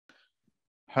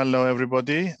Hello,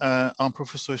 everybody. I'm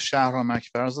Professor Shahram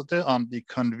Akbarzadeh. I'm the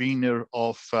convener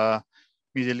of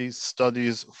Middle East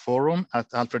Studies Forum at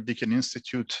Alfred Deakin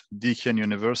Institute, Deakin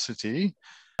University.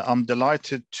 I'm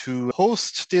delighted to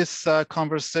host this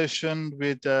conversation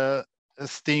with an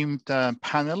esteemed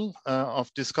panel of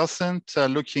discussants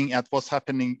looking at what's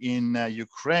happening in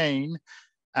Ukraine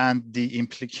and the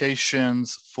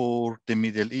implications for the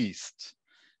Middle East.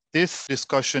 This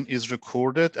discussion is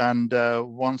recorded, and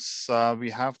once we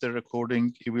have the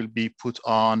recording, it will be put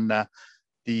on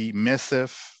the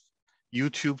MESEF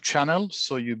YouTube channel,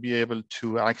 so you'll be able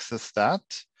to access that.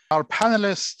 Our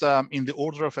panelists in the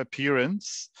order of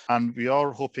appearance, and we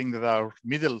are hoping that our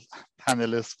middle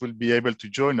panelists will be able to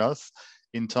join us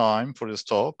in time for this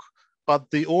talk.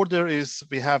 But the order is,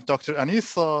 we have Dr.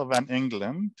 Anicée van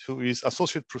Engeland, who is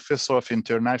Associate Professor of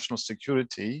International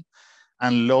Security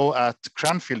and Law at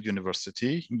Cranfield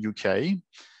University in UK.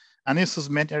 Anicée's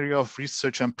main area of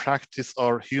research and practice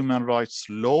are human rights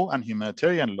law and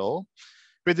humanitarian law,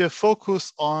 with a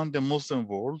focus on the Muslim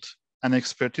world and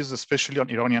expertise especially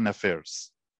on Iranian affairs.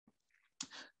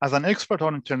 As an expert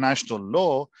on international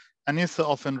law, Anicée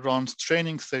often runs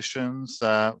training sessions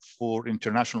for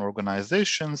international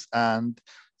organizations and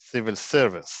civil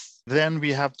service. Then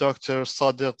we have Dr.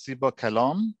 Sadegh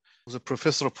Zibakalam, who's a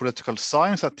professor of political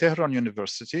science at Tehran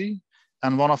University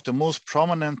and one of the most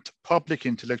prominent public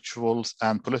intellectuals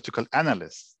and political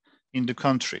analysts in the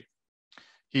country.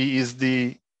 He is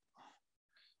the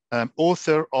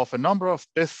author of a number of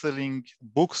best-selling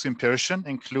books in Persian,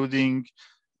 including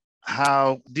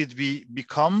How Did We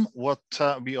Become What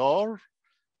We Are,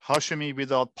 Hashemi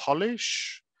Without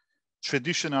Polish,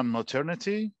 Tradition and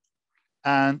Modernity,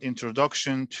 and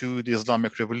Introduction to the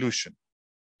Islamic Revolution.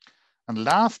 And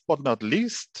last but not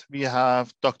least, we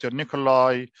have Dr.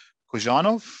 Nikolay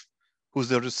Kozhanov, who's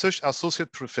the Research Associate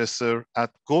Professor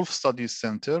at Gulf Studies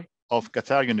Center of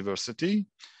Qatar University.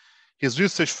 His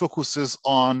research focuses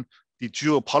on the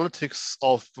geopolitics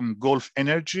of Gulf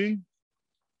energy,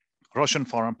 Russian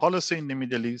foreign policy in the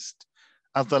Middle East,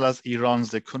 as well as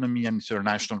Iran's economy and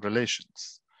international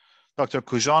relations. Dr.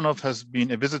 Kozhanov has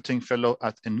been a visiting fellow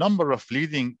at a number of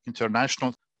leading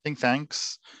international think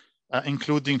tanks,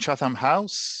 including Chatham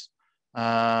House,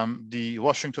 the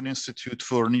Washington Institute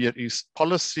for Near East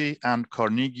Policy, and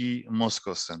Carnegie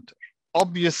Moscow Center.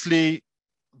 Obviously,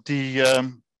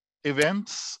 the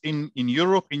events in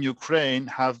Europe, in Ukraine,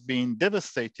 have been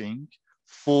devastating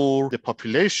for the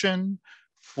population,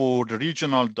 for the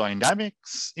regional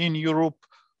dynamics in Europe,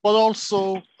 but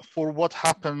also for what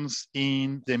happens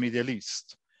in the Middle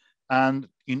East. And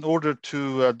in order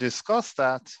to discuss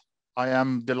that, I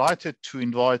am delighted to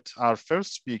invite our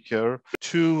first speaker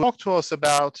to talk to us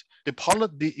about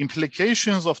the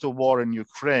implications of the war in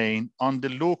Ukraine on the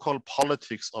local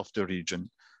politics of the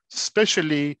region.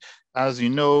 Especially, as you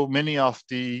know, many of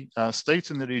the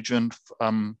states in the region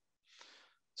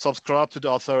subscribe to the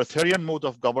authoritarian mode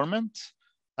of government.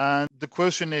 And the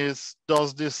question is,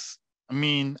 does this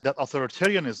mean that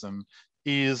authoritarianism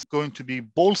is going to be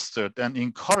bolstered and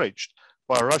encouraged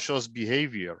by Russia's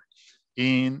behavior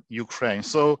in Ukraine?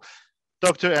 So,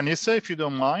 Dr. Anicée, if you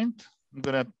don't mind, I'm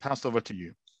going to pass over to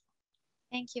you.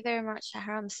 Thank you very much,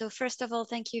 Shahram. So first of all,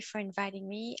 thank you for inviting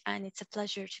me, and it's a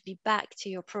pleasure to be back to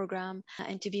your program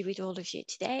and to be with all of you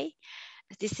today.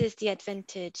 This is the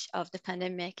advantage of the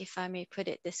pandemic, if I may put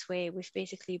it this way. We've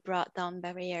basically brought down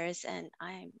barriers, and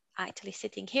I'm actually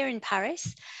sitting here in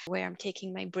Paris, where I'm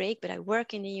taking my break, but I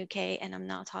work in the UK, and I'm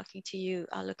now talking to you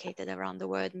located around the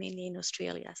world, mainly in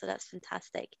Australia. So that's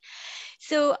fantastic.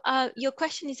 So your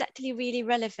question is actually really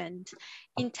relevant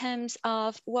in terms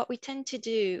of what we tend to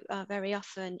do very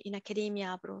often in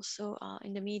academia, but also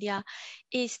in the media,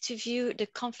 is to view the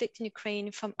conflict in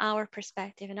Ukraine from our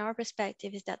perspective. And our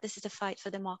perspective is that this is a fight for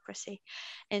democracy,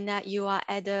 and that you are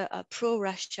either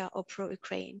pro-Russia or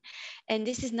pro-Ukraine. And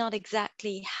this is not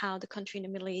exactly how the country in the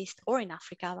Middle East, or in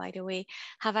Africa, by the way,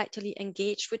 have actually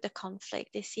engaged with the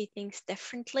conflict. They see things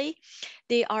differently.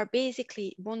 They are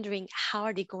basically wondering, how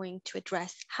are they going to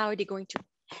address, how are they going to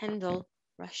handle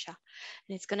Russia?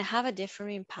 And it's going to have a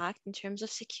different impact in terms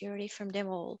of security from them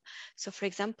all. So for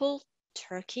example,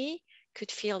 Turkey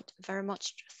could feel very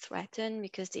much threatened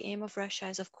because the aim of Russia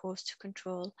is, of course, to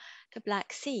control the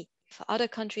Black Sea. For other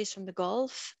countries from the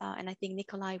Gulf, and I think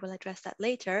Nikolay will address that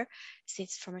later,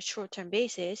 since from a short-term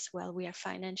basis, well, we are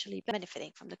financially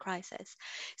benefiting from the crisis.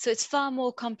 So it's far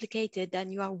more complicated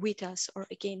than you are with us or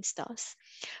against us.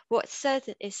 What's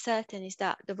certain is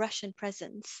that the Russian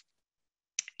presence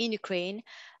in Ukraine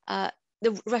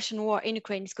the Russian war in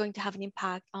Ukraine is going to have an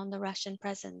impact on the Russian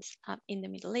presence in the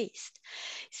Middle East.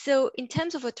 So in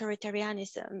terms of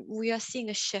authoritarianism, we are seeing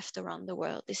a shift around the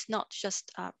world. It's not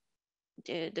just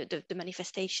the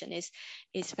manifestation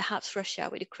is perhaps Russia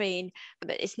with Ukraine,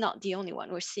 but it's not the only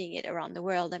one. We're seeing it around the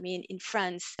world. I mean, in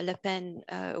France, Le Pen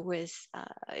is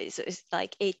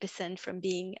like 8% from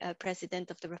being president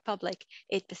of the Republic,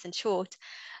 8% short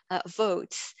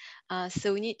votes.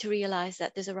 So we need to realize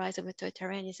that there's a rise of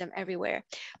authoritarianism everywhere.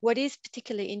 What is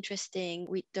particularly interesting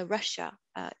with the Russia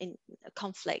in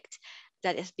conflict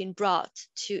that has been brought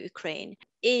to Ukraine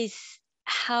is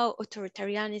how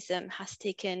authoritarianism has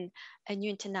taken a new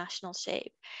international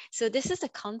shape. So this is a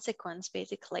consequence,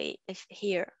 basically, if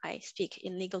here I speak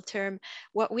in legal term,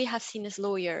 what we have seen as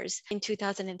lawyers in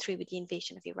 2003 with the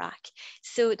invasion of Iraq.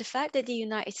 So the fact that the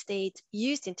United States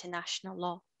used international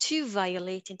law to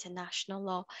violate international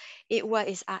law, it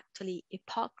was actually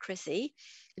hypocrisy,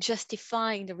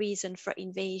 justifying the reason for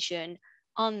invasion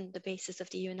on the basis of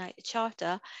the United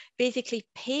Charter, basically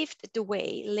paved the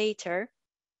way later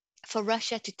for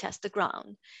Russia to test the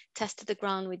ground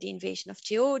with the invasion of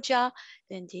Georgia,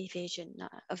 then the invasion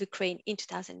of Ukraine in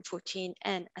 2014,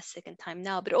 and a second time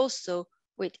now, but also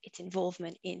with its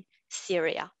involvement in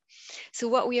Syria. So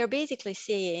what we are basically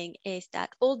saying is that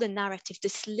all the narrative,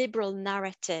 this liberal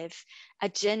narrative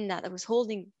agenda that was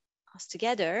holding us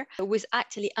together was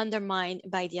actually undermined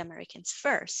by the Americans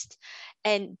first.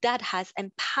 And that has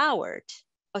empowered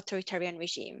authoritarian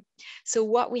regime. So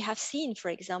what we have seen, for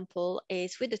example,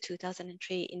 is with the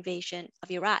 2003 invasion of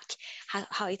Iraq,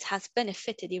 how it has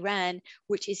benefited Iran,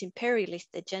 which is imperialist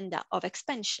agenda of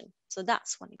expansion. So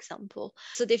that's one example.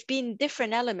 So there've been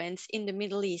different elements in the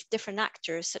Middle East, different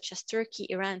actors such as Turkey,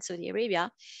 Iran, Saudi Arabia,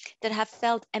 that have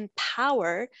felt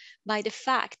empowered by the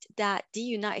fact that the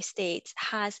United States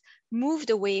has moved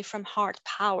away from hard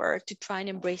power to try and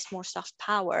embrace more soft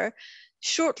power,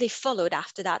 shortly followed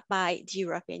after that by the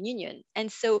European Union. And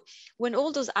so when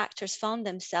all those actors found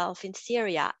themselves in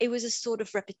Syria, it was a sort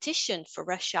of repetition for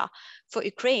Russia, for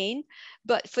Ukraine,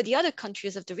 but for the other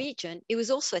countries of the region, it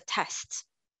was also a test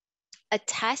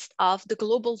of the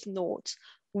global North's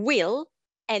will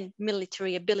and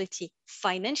military ability,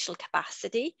 financial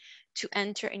capacity to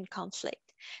enter in conflict.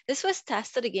 This was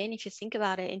tested again, if you think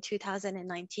about it, in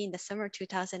 2019, the summer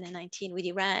 2019 with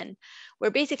Iran,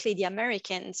 where basically the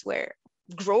Americans were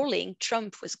growling,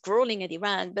 Trump was growling at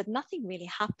Iran, but nothing really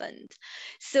happened.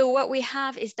 So what we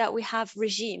have is that we have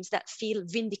regimes that feel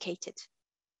vindicated.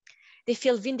 They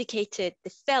feel vindicated,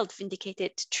 they felt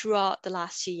vindicated throughout the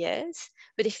last few years,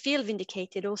 but they feel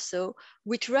vindicated also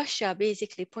with Russia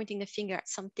basically pointing the finger at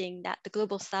something that the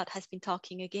global South has been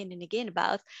talking again and again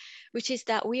about, which is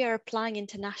that we are applying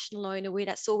international law in a way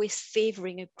that's always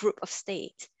favoring a group of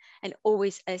states and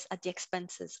always is at the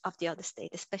expenses of the other state,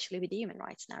 especially with the human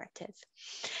rights narrative.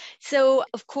 So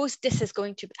of course, this is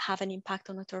going to have an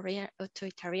impact on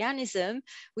authoritarianism,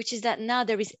 which is that now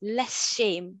there is less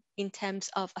shame in terms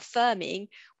of affirming,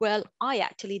 well, I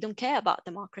actually don't care about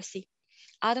democracy.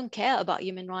 I don't care about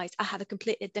human rights. I have a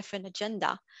completely different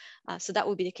agenda. So that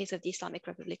would be the case of the Islamic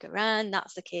Republic of Iran.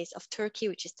 That's the case of Turkey,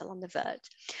 which is still on the verge.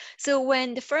 So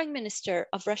when the foreign minister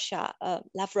of Russia,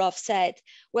 Lavrov, said,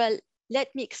 well, let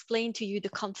me explain to you the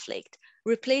conflict.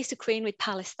 Replace Ukraine with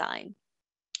Palestine.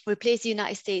 Replace the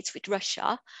United States with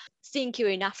Russia. Think you're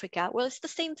in Africa. Well, it's the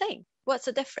same thing. What's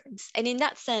the difference? And in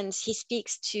that sense, he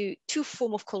speaks to two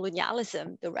forms of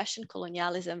colonialism, the Russian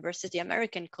colonialism versus the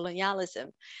American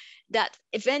colonialism, that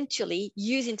eventually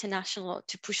use international law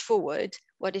to push forward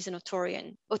what is an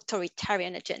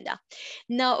authoritarian agenda.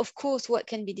 Now, of course, what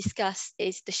can be discussed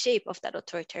is the shape of that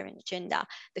authoritarian agenda.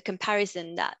 The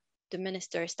comparison that the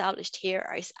minister established here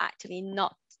is actually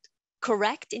not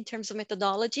correct in terms of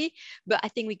methodology, but I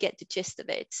think we get the gist of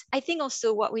it. I think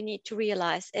also what we need to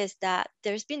realize is that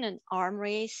there's been an arm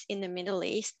race in the Middle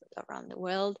East, around the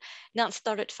world, now it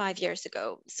started 5 years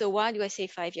ago. So why do I say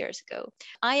 5 years ago?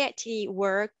 I actually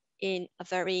worked in a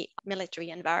very military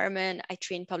environment. I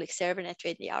trained public servant, I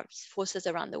trained the armed forces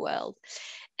around the world.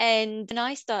 And when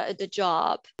I started the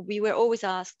job, we were always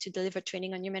asked to deliver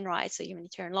training on human rights or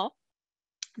humanitarian law.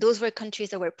 Those were countries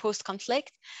that were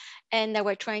post-conflict and that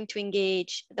were trying to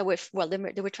engage, they were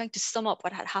trying to sum up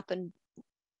what had happened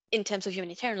in terms of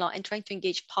humanitarian law and trying to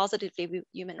engage positively with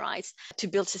human rights to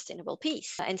build sustainable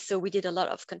peace. And so we did a lot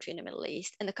of countries in the Middle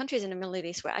East, and the countries in the Middle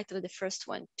East were actually the first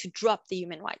one to drop the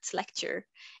human rights lecture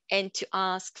and to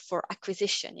ask for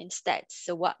acquisition instead.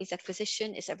 So what is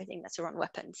acquisition? Is everything that's around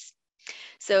weapons.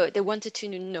 So they wanted to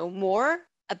know more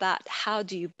about how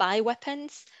do you buy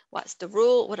weapons, What's the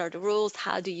rule? What are the rules?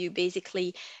 How do you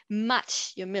basically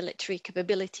match your military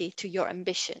capability to your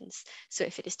ambitions? So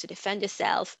if it is to defend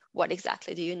yourself, what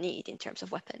exactly do you need in terms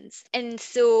of weapons? And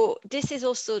so this is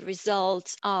also the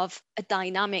result of a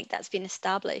dynamic that's been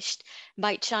established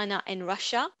by China and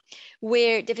Russia,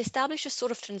 where they've established a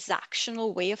sort of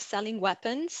transactional way of selling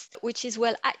weapons, which is,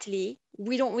 well, actually,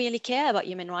 we don't really care about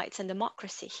human rights and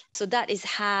democracy. So that is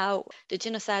how the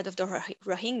genocide of the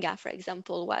Rohingya, for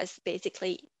example, was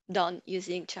basically done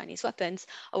using Chinese weapons,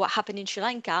 or what happened in Sri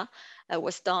Lanka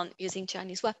was done using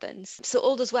Chinese weapons. So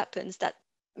all those weapons that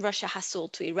Russia has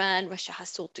sold to Iran, Russia has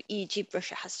sold to Egypt,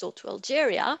 Russia has sold to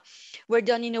Algeria, were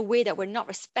done in a way that were not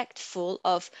respectful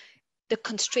of the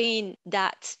constraint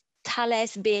that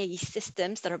Thales-based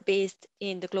systems that are based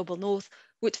in the global north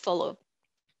would follow.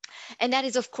 And that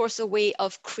is, of course, a way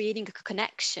of creating a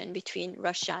connection between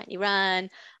Russia and Iran,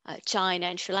 China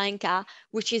and Sri Lanka,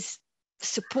 which is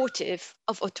supportive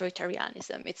of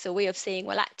authoritarianism. It's a way of saying,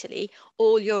 well, actually,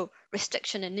 all your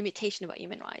restriction and limitation about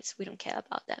human rights, we don't care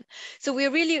about them. So we're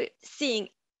really seeing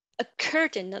a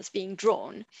curtain that's being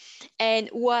drawn. And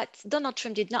what Donald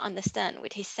Trump did not understand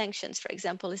with his sanctions, for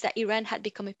example, is that Iran had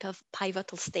become a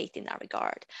pivotal state in that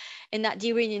regard, and that the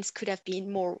Iranians could have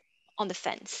been more on the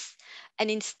fence. And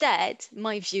instead,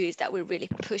 my view is that we really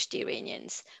pushed the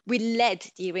Iranians. We led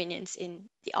the Iranians in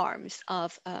the arms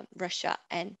of Russia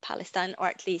and Palestine, or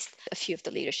at least a few of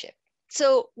the leadership.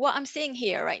 So what I'm saying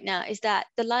here right now is that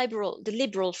the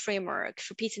liberal framework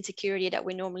for peace and security that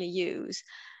we normally use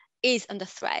is under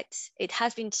threat. It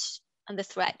has been under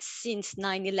threat since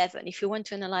 9/11. If you want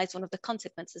to analyze one of the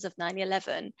consequences of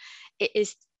 9/11, it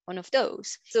is one of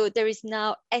those. So there is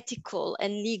now ethical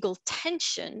and legal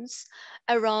tensions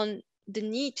around the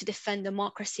need to defend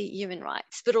democracy, human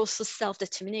rights, but also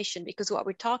self-determination, because what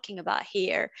we're talking about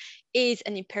here is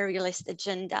an imperialist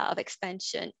agenda of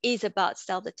expansion, is about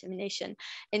self-determination,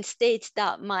 and states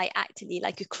that might actually,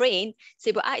 like Ukraine,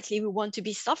 say, but actually we want to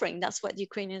be sovereign. That's what the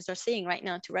Ukrainians are saying right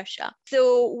now to Russia.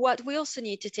 So what we also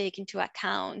need to take into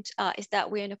account is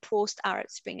that we're in a post-Arab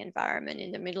Spring environment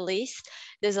in the Middle East.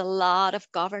 There's a lot of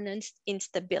governance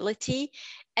instability.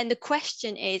 And the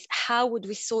question is, how would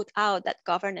we sort out that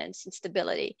governance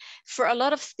instability? For a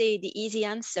lot of states, the easy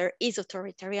answer is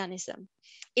authoritarianism,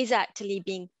 is actually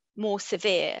being more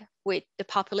severe with the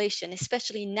population,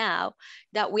 especially now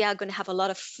that we are going to have a lot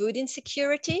of food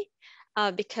insecurity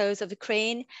because of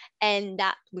Ukraine, and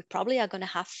that we probably are going to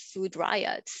have food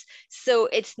riots. So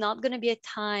it's not going to be a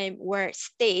time where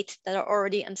states that are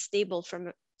already unstable from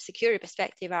a security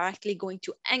perspective are actually going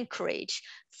to encourage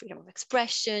freedom of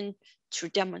expression through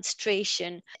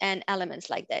demonstration and elements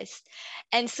like this.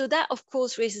 And so that, of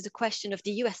course, raises the question of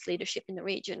the US leadership in the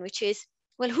region, which is,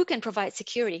 well, who can provide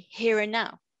security here and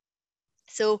now?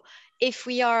 So if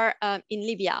we are in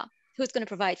Libya, who's going to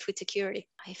provide food security?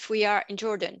 If we are in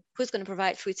Jordan, who's going to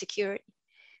provide food security?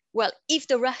 Well, if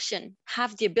the Russians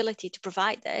have the ability to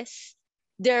provide this,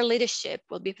 their leadership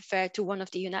will be preferred to one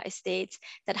of the United States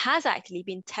that has actually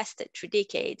been tested through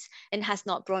decades and has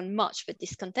not brought much but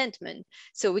discontentment.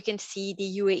 So we can see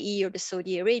the UAE or the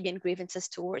Saudi Arabian grievances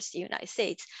towards the United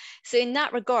States. So in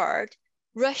that regard,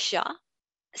 Russia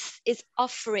is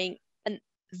offering a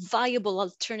viable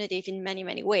alternative in many,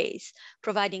 many ways,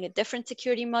 providing a different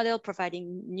security model,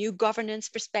 providing new governance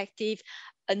perspective,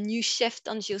 a new shift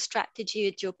on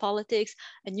geostrategy, geopolitics,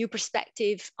 a new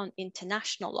perspective on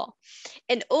international law.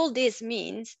 And all this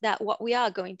means that what we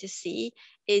are going to see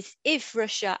is, if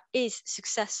Russia is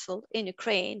successful in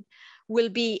Ukraine, will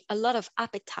be a lot of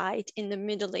appetite in the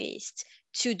Middle East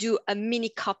to do a mini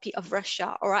copy of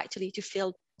Russia, or actually to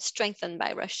feel strengthened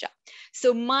by Russia.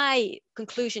 So my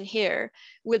conclusion here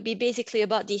will be basically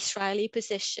about the Israeli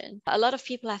position. A lot of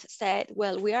people have said,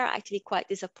 well, we are actually quite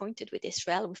disappointed with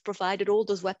Israel. We've provided all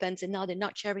those weapons and now they're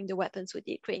not sharing the weapons with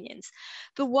the Ukrainians.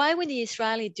 But why would the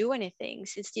Israelis do anything,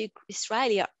 since the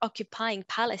Israelis are occupying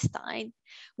Palestine,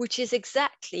 which is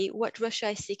exactly what Russia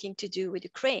is seeking to do with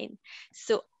Ukraine?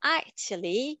 So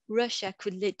actually, Russia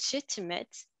could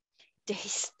legitimate the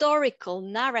historical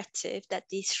narrative that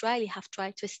the Israelis have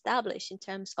tried to establish in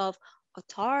terms of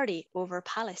authority over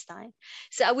Palestine.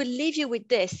 So I will leave you with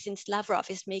this, since Lavrov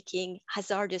is making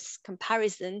hazardous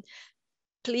comparison.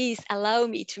 Please allow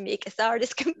me to make a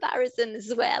hazardous comparison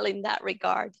as well in that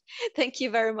regard. Thank you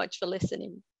very much for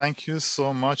listening. Thank you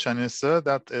so much, Anicée.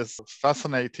 That is a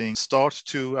fascinating start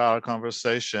to our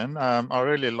conversation. I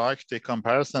really like the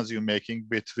comparisons you're making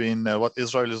between what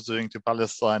Israel is doing to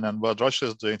Palestine and what Russia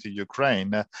is doing to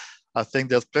Ukraine. I think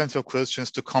there's plenty of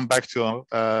questions to come back to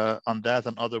on that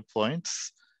and other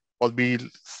points. But we'll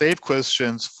save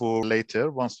questions for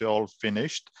later once we're all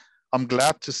finished. I'm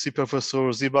glad to see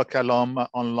Professor Zibakalam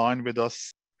online with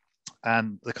us,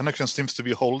 and the connection seems to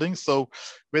be holding. So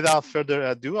without further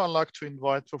ado, I'd like to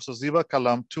invite Professor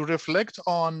Zibakalam to reflect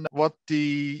on what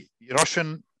the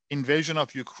Russian invasion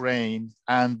of Ukraine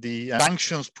and the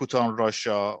sanctions put on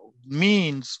Russia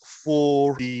means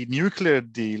for the nuclear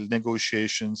deal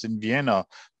negotiations in Vienna,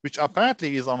 which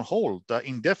apparently is on hold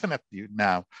indefinitely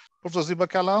now. Professor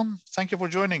Zibakalam, thank you for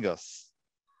joining us.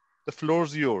 The floor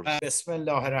is yours.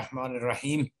 Bismillah ar-Rahman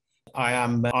ar-Rahim. I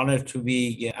am honored to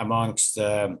be amongst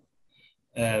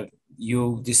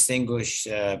you distinguished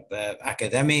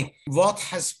academic. What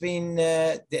has been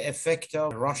the effect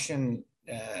of Russian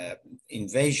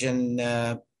invasion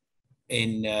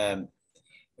in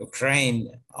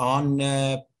Ukraine on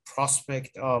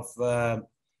prospect of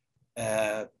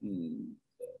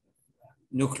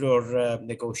nuclear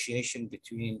negotiation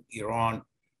between Iran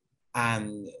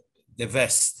and the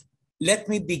West? Let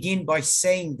me begin by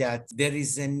saying that there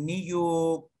is a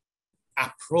new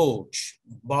approach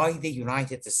by the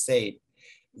United States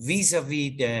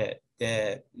vis-a-vis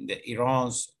the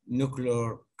Iran's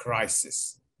nuclear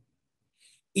crisis.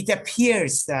 It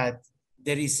appears that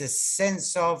there is a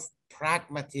sense of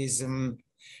pragmatism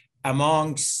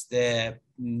amongst the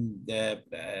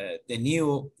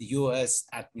new US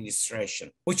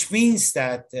administration, which means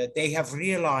that they have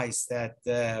realized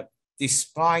that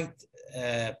despite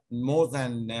more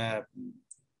than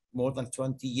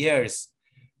 20 years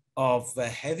of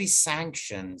heavy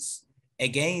sanctions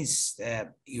against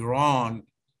Iran,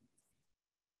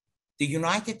 the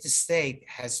United States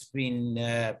has been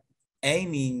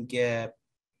aiming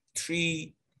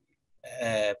three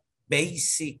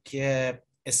basic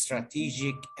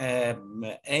strategic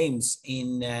aims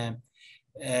in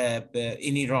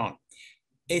Iran.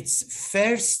 Its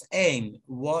first aim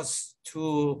was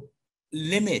to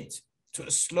limit,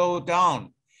 to slow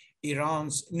down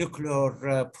Iran's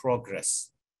nuclear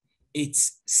progress.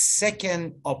 Its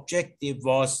second objective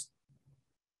was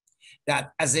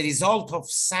that as a result of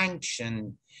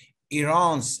sanction,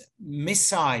 Iran's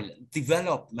missile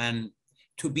development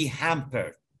to be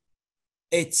hampered.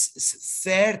 Its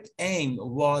third aim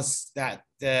was that,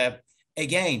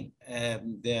 again,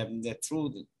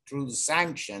 through the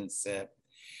sanctions,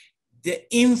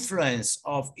 the influence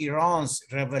of Iran's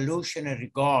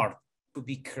Revolutionary Guard to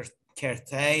be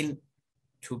curtailed,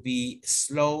 to be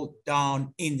slowed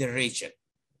down in the region.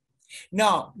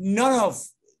 Now, none of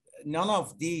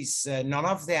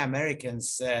the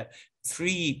Americans'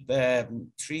 three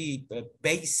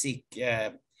basic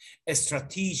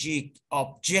strategic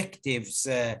objectives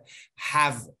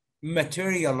have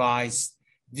materialized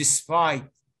despite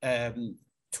 2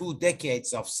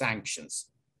 decades of sanctions.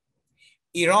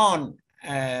 Iran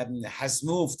has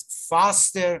moved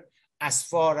faster as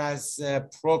far as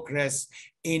progress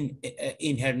in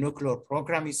her nuclear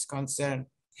program is concerned.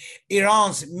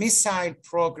 Iran's missile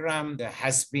program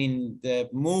has been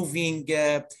moving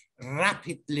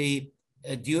rapidly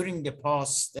during the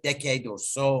past decade or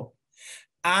so.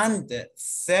 And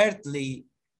thirdly,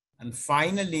 and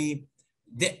finally,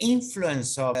 the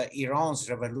influence of Iran's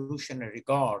Revolutionary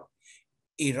Guard,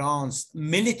 Iran's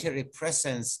military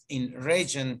presence in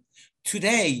region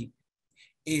today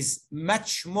is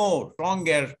much more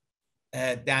stronger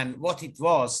than what it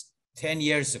was 10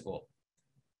 years ago.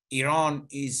 Iran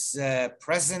is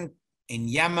present in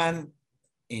Yemen,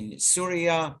 in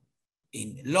Syria,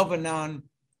 in Lebanon,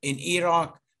 in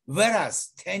Iraq,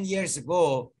 whereas 10 years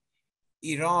ago,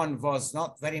 Iran was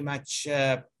not very much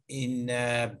Iran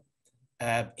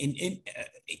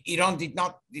did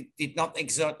not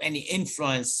exert any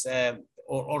influence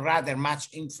or rather much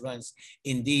influence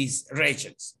in these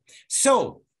regions.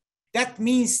 So that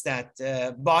means that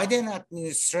Biden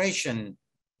administration,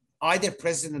 either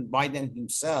President Biden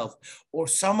himself or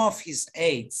some of his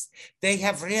aides, they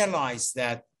have realized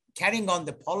that carrying on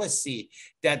the policy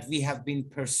that we have been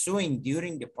pursuing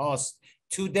during the past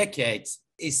 2 decades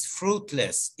is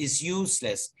fruitless, is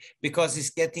useless, because it's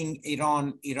getting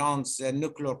Iran's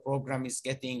nuclear program is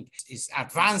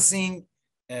advancing,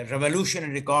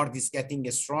 Revolutionary Guard is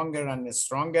getting stronger and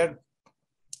stronger,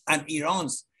 and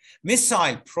Iran's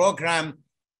missile program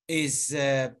is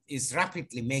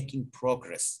rapidly making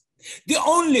progress. The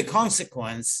only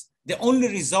consequence, the only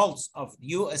results of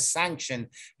US sanction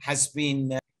has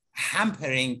been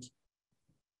hampering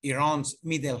Iran's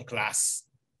middle class.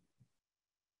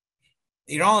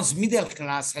 Iran's middle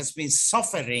class has been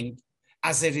suffering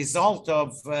as a result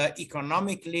of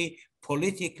economically,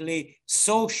 politically,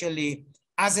 socially,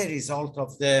 as a result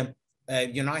of the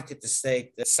United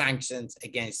States sanctions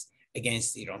against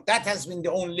Iran. That has been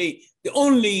the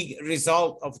only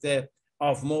result of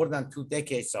of more than 2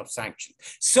 decades of sanctions.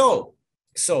 So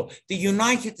the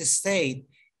United States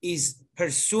is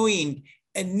pursuing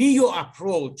a new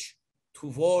approach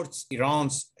towards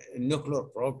Iran's nuclear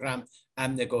program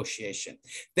and negotiation.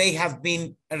 They have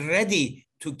been ready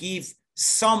to give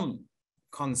some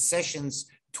concessions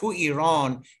to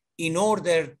Iran in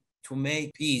order to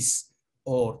make peace,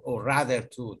 or rather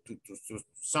to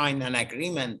sign an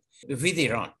agreement with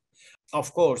Iran.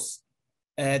 Of course,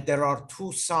 there are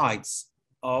two sides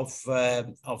of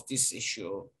this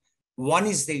issue. One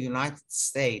is the United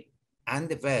States and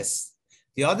the West.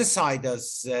 The other side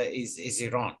is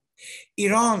Iran.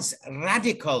 Iran's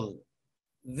radical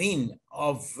wing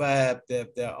of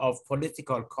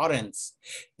political currents,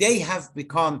 they have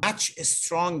become much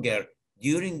stronger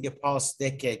during the past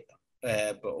decade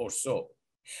or so.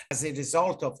 As a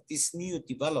result of this new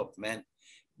development,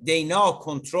 they now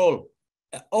control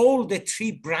all the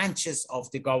 3 branches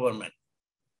of the government.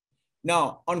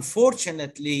 Now,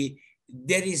 unfortunately,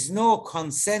 there is no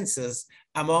consensus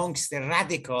amongst the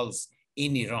radicals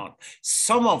in Iran.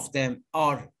 Some of them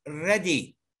are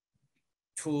ready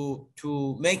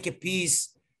to make a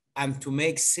peace and to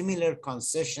make similar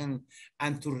concession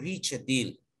and to reach a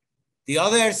deal. The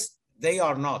others, they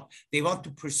are not. They want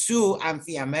to pursue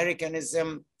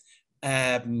anti-Americanism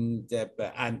and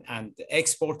the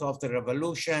export of the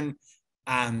revolution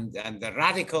and the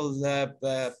radical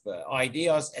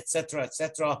ideas, etc.,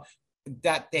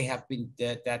 that they have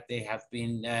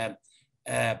been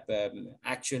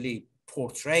actually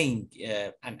portraying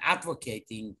and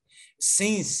advocating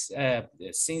since the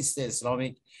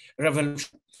Islamic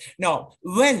Revolution. Now,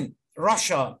 when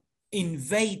Russia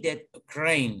invaded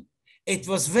Ukraine, it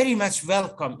was very much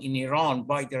welcome in Iran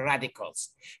by the radicals,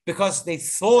 because they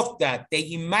thought that,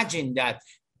 they imagined that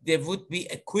there would be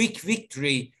a quick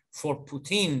victory for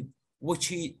Putin,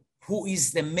 who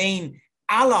is the main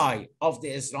ally of the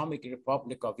Islamic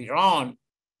Republic of Iran.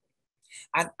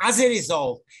 And as a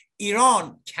result,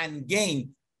 Iran can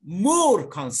gain more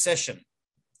concession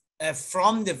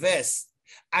from the West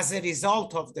as a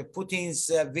result of the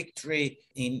Putin's victory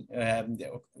in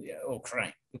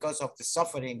Ukraine, because of the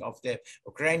suffering of the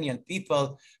Ukrainian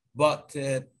people. But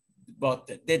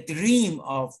the dream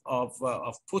of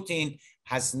Putin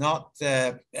has not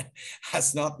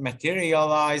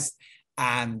materialized,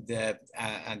 and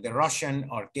the Russians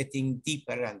are getting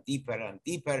deeper and deeper and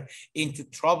deeper into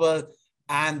trouble,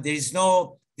 and there's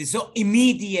no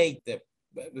immediate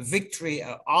victory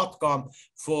outcome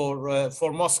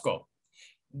for Moscow.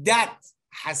 That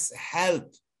has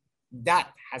helped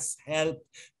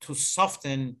to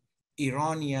soften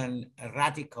Iranian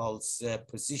radicals'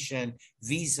 position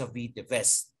vis-a-vis the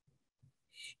West.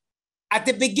 At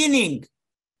the beginning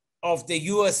of the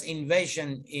US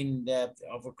invasion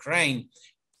of Ukraine,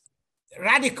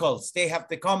 radicals, they have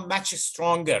become much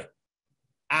stronger.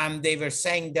 And they were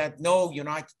saying that no,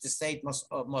 United States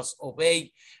must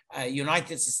obey,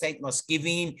 United States must give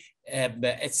in,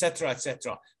 etc.,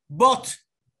 etc. But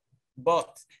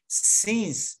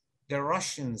since the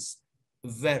Russians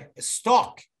were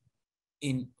stuck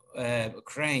in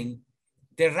Ukraine,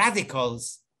 the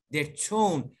radicals, their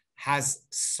tone has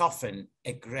softened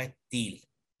a great deal,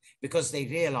 because they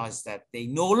realized that they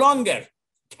no longer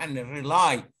can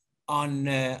rely on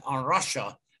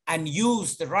Russia and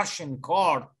use the Russian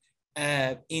card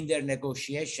in their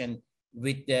negotiation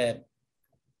with the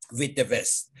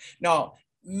West. Now,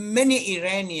 many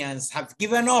Iranians have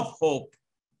given up hope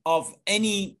of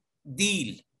any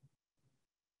deal,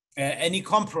 any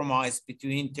compromise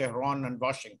between Tehran and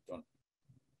Washington.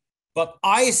 But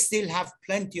I still have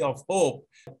plenty of hope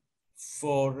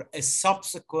for a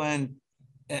subsequent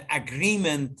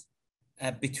agreement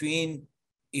between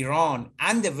Iran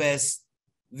and the West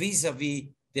vis-a-vis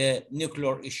the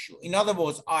nuclear issue. In other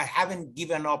words, I haven't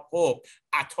given up hope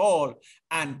at all.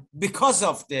 And because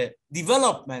of the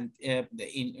development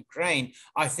in Ukraine,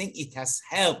 I think it has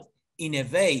helped, in a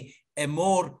way, a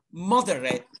more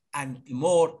moderate and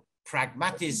more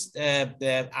pragmatic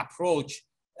approach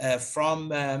from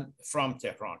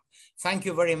Tehran. Thank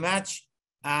you very much.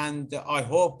 And I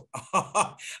hope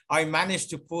I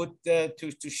managed to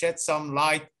to shed some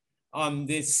light on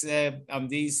these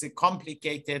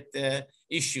complicated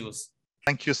issues.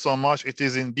 Thank you so much. It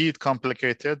is indeed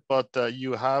complicated, but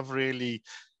you have really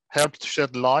helped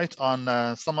shed light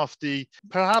on some of the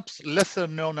perhaps lesser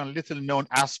known and little known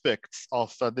aspects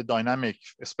of the dynamic,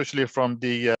 especially from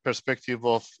the perspective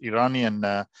of Iranian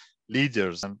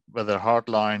leaders, and whether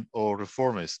hardline or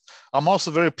reformist. I'm also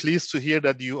very pleased to hear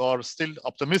that you are still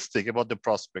optimistic about the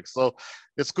prospects. So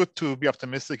it's good to be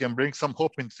optimistic and bring some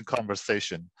hope into the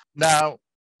conversation. Now,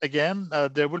 again,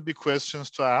 there will be questions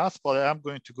to ask, but I am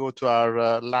going to go to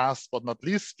our last but not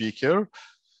least speaker,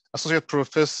 Associate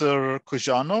Professor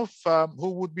Kozhanov,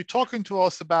 who would be talking to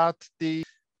us about the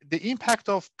impact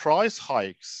of price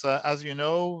hikes. As you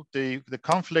know, the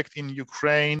conflict in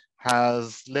Ukraine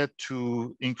has led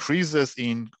to increases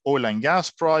in oil and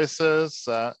gas prices.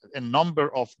 A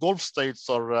number of Gulf states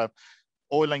are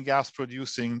oil and gas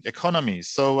producing economies.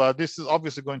 So this is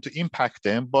obviously going to impact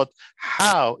them, but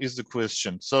how is the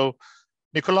question? So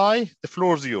Nikolay, the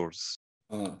floor is yours.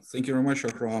 Thank you very much,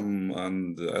 Shahram.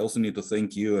 And I also need to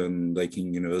thank you and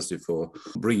Viking University for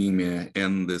bringing me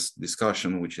in this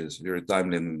discussion, which is very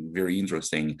timely and very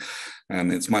interesting.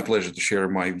 And it's my pleasure to share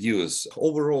my views.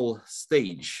 Overall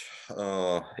stage,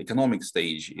 economic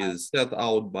stage, is set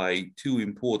out by two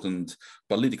important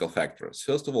political factors.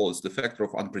 First of all, it's the factor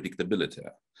of unpredictability,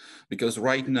 because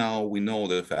right now we know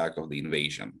the fact of the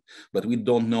invasion, but we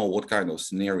don't know what kind of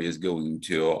scenario is going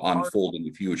to unfold in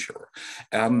the future.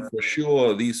 And for sure,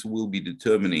 this will be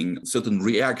determining certain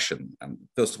reaction, and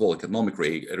first of all, economic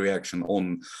reaction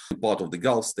on the part of the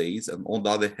Gulf states, and on the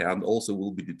other hand, also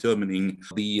will be determining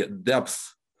the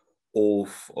depth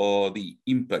of the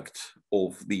impact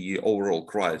of the overall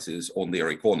crisis on their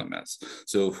economies.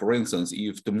 So, for instance,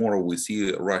 if tomorrow we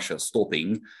see Russia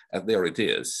stopping, and there it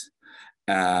is,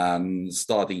 and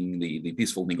starting the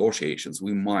peaceful negotiations,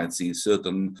 we might see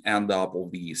certain end up of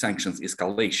the sanctions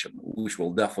escalation, which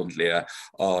will definitely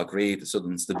create a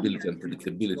certain stability and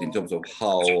predictability in terms of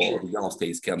how the Gulf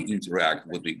states can interact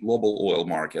with the global oil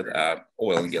market,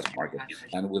 oil and gas market,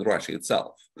 and with Russia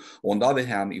itself. On the other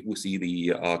hand, if we see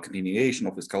the continuation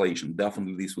of escalation,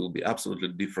 definitely this will be absolutely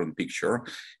different picture,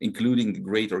 including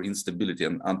greater instability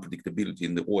and unpredictability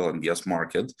in the oil and gas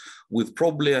market, with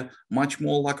probably much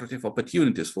more lucrative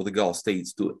opportunities for the Gulf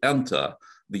states to enter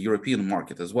the European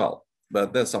market as well.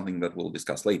 But that's something that we'll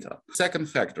discuss later. Second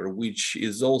factor, which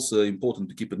is also important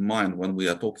to keep in mind when we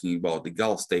are talking about the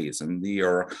Gulf states and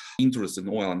their interest in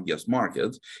oil and gas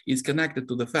markets, is connected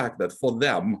to the fact that for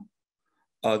them,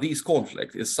 this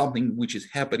conflict is something which is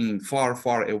happening far,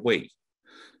 far away.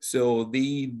 So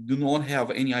they do not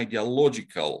have any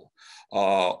ideological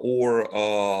or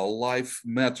life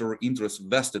matter interest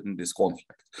vested in this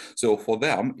conflict. So for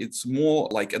them, it's more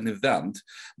like an event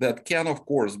that can, of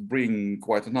course, bring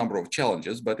quite a number of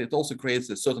challenges, but it also creates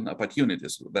a certain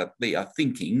opportunities that they are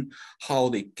thinking how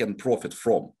they can profit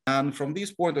from. And from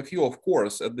this point of view, of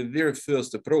course, at the very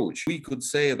first approach, we could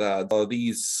say that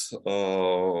this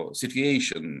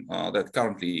situation that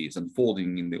currently is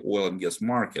unfolding in the oil and gas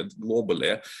market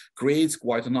globally creates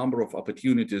quite a number of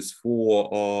opportunities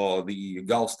for the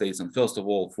Gulf states and, first of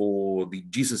all, for the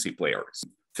GCC players.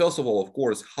 First of all, of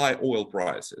course, high oil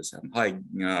prices and high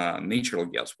natural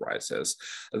gas prices,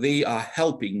 they are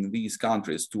helping these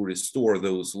countries to restore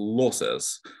those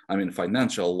losses, I mean,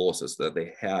 financial losses that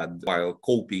they had while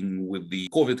coping with the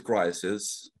COVID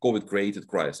crisis, COVID-created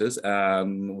crisis,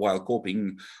 and while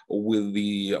coping with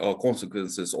the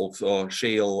consequences of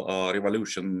shale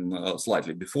revolution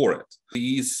slightly before it.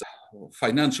 These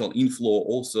financial inflow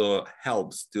also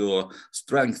helps to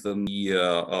strengthen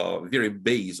the very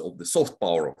base of the soft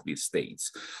power of these states,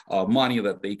 money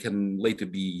that they can later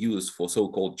be used for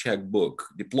so-called checkbook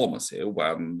diplomacy,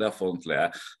 when definitely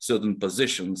certain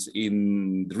positions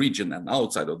in the region and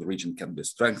outside of the region can be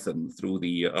strengthened through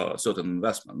the certain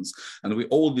investments. And we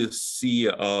always see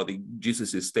the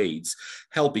GCC states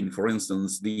helping, for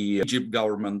instance, the Egypt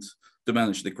government to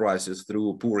manage the crisis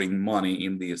through pouring money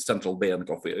in the central bank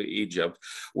of Egypt.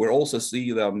 We also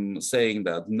see them saying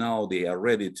that now they are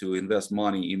ready to invest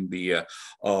money in the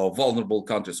vulnerable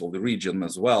countries of the region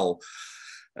as well.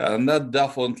 And that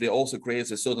definitely also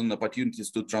creates a certain opportunities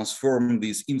to transform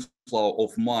this inflow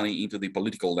of money into the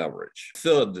political leverage.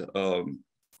 Third,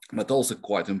 but also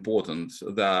quite important,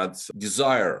 that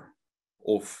desire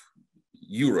of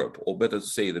Europe, or better to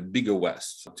say the bigger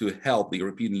West, to help the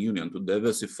European Union to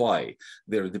diversify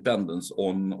their dependence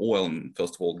on oil and,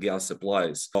 first of all, gas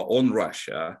supplies on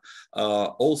Russia,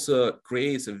 also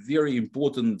creates a very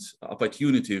important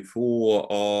opportunity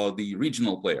for the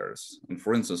regional players, and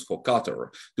for instance, for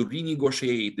Qatar, to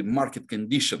renegotiate the market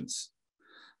conditions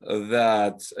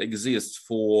that exist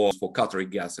for Qatari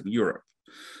gas in Europe.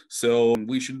 So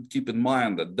we should keep in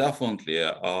mind that definitely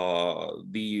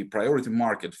the priority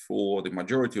market for the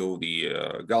majority of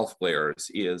the Gulf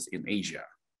players is in Asia.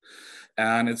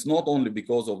 And it's not only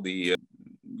because of the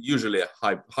usually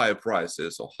higher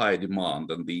prices or high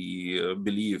demand and the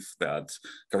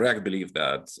correct belief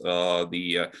that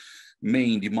the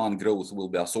main demand growth will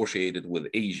be associated with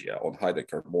Asia on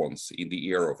hydrocarbons in the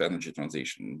era of energy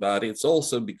transition, but it's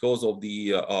also because of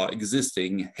the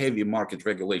existing heavy market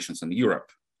regulations in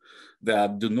Europe.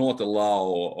 that do not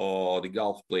allow the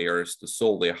Gulf players to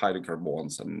sell their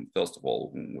hydrocarbons. And first of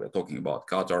all, we're talking about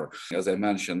Qatar, as I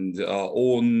mentioned,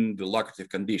 on the lucrative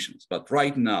conditions. But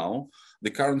right now, the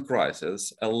current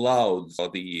crisis allowed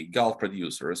the Gulf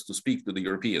producers to speak to the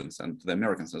Europeans and to the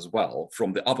Americans as well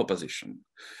from the upper position.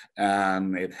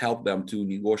 And it helped them to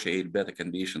negotiate better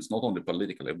conditions, not only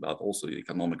politically, but also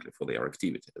economically for their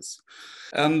activities.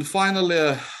 And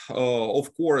finally,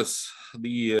 of course,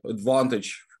 the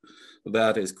advantage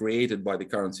that is created by the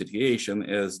current situation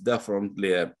is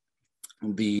definitely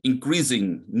the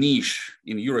increasing niche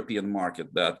in European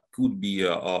market that could be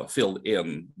filled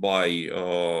in by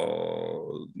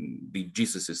the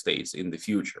GCC states in the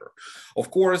future. Of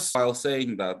course, while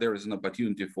saying that there is an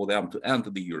opportunity for them to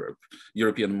enter the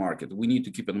European market, we need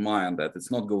to keep in mind that it's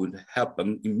not going to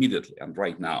happen immediately and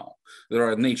right now. There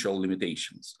are natural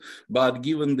limitations. But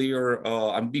given their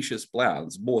ambitious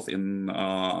plans, both in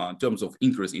terms of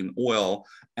increase in oil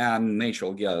and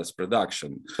natural gas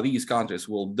production, these countries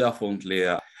will definitely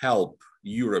help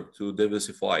Europe to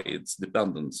diversify its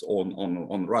dependence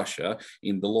on Russia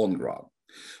in the long run.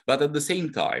 But at the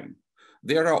same time,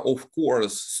 there are, of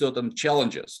course, certain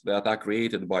challenges that are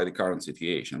created by the current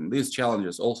situation. These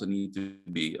challenges also need to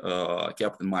be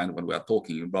kept in mind when we are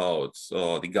talking about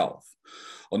the Gulf.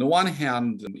 On the one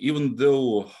hand, even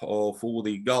though for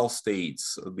the Gulf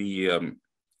states, the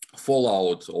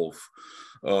fallout of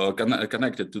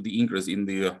connected to the increase in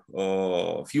the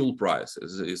fuel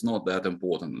prices is not that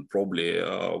important. Probably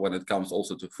when it comes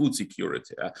also to food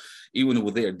security, even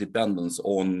with their dependence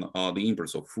on the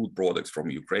imports of food products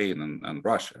from Ukraine and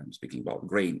Russia, I'm speaking about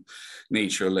grain,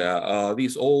 naturally,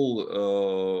 these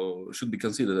all should be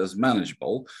considered as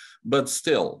manageable. But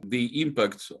still, the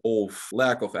impact of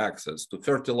lack of access to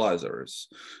fertilizers,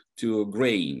 to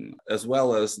grain, as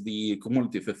well as the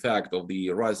cumulative effect of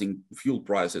the rising fuel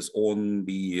prices on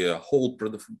the whole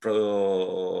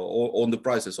on the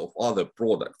prices of other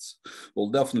products will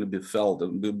definitely be felt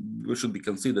and should be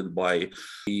considered by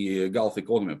the Gulf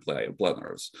economy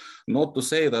planners. Not to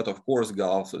say that, of course,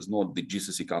 Gulf is not the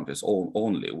GCC countries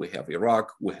only. We have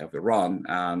Iraq, we have Iran,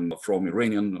 and from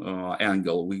Iranian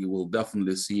angle, we will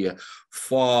definitely see a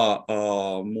far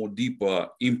more deeper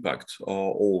impact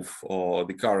of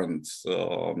the current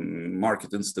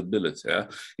market instability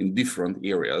in different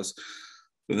areas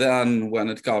than when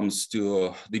it comes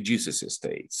to the GCC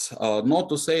states. Not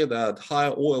to say that high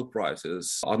oil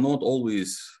prices are not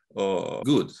always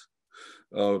good,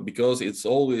 because it's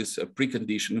always a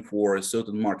precondition for a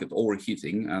certain market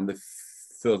overheating and the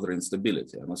further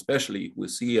instability. And especially if we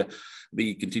see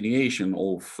the continuation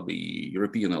of the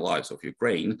European allies of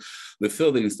Ukraine, the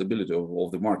further instability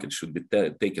of the market should be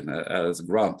taken as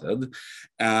granted.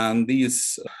 And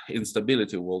this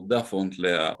instability will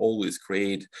definitely always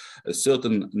create a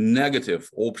certain negative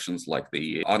options, like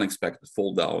the unexpected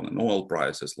fall down in oil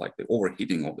prices, like the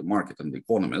overheating of the market and the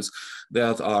economies,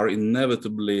 that are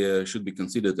inevitably should be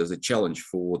considered as a challenge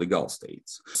for the Gulf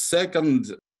states. Second,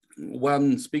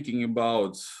 when speaking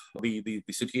about the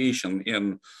situation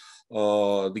in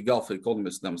the Gulf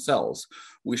economies themselves,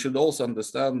 we should also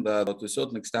understand that to a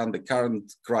certain extent the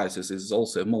current crisis is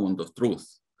also a moment of truth.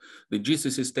 The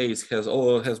GCC states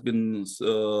has been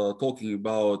talking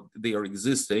about their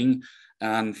existing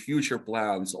and future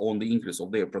plans on the increase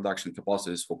of their production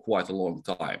capacities for quite a long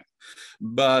time.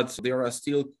 But there are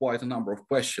still quite a number of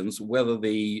questions whether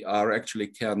they are actually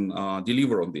can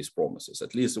deliver on these promises,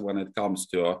 at least when it comes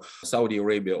to Saudi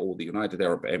Arabia or the United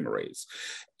Arab Emirates.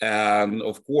 And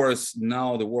of course,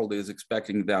 now the world is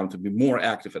expecting them to be more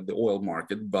active at the oil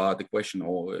market, but the question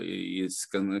is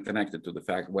connected to the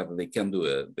fact whether they can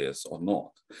do this or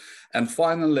not. And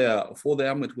finally, for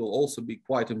them, it will also be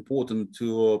quite important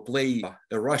to play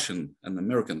a Russian and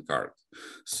American card.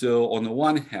 So on the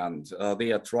one hand,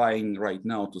 they are trying right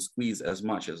now to squeeze as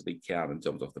much as they can in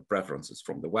terms of the preferences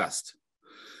from the West.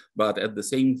 But at the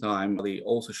same time, they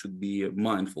also should be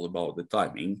mindful about the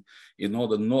timing in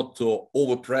order not to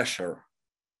overpressure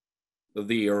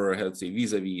their, let's say,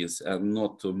 vis-a-vis and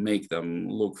not to make them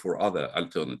look for other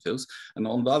alternatives. And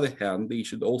on the other hand, they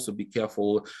should also be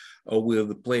careful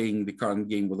with playing the current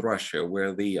game with Russia,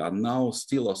 where they are now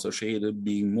still associated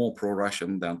being more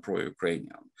pro-Russian than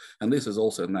pro-Ukrainian. And this is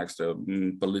also an extra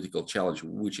political challenge,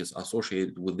 which is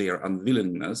associated with their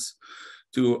unwillingness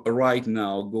to right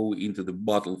now go into the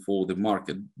battle for the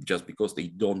market just because they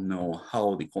don't know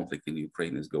how the conflict in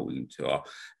Ukraine is going to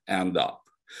end up.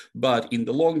 But in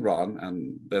the long run,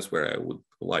 and that's where I would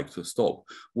like to stop,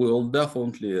 we'll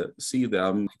definitely see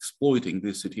them exploiting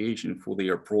this situation for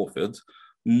their profit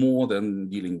more than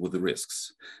dealing with the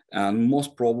risks. And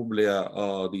most probably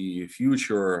the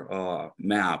future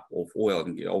map of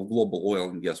global oil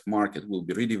and gas market will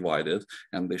be redivided,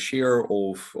 and the share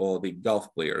of the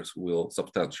Gulf players will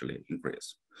substantially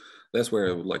increase. That's where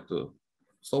I would like to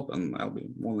stop, and I'll be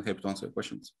more than happy to answer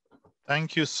questions.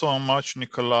 Thank you so much,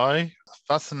 Nikolay.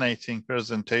 Fascinating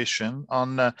presentation.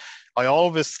 I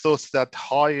always thought that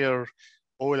higher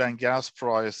oil and gas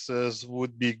prices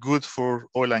would be good for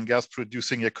oil and gas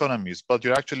producing economies, but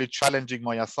you're actually challenging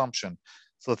my assumption.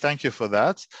 So thank you for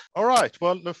that. All right,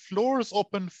 well, the floor is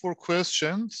open for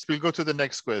questions. We'll go to the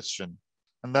next question,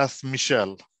 and that's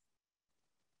Michelle.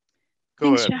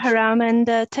 Thanks, Shahram,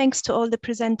 and thanks to all the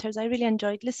presenters. I really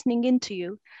enjoyed listening into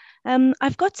you.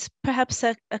 I've got perhaps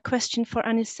a question for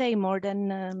Anicée more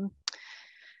than,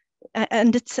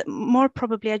 and it's more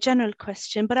probably a general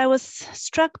question, but I was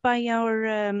struck by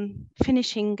our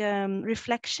finishing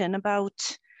reflection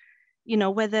about,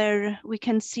 whether we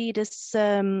can see this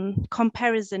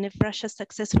comparison if Russia is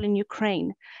successful in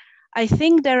Ukraine. I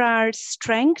think there are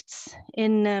strengths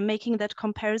in making that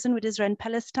comparison with Israel and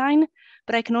Palestine,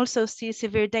 but I can also see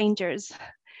severe dangers.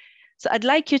 So I'd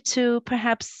like you to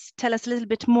perhaps tell us a little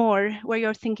bit more where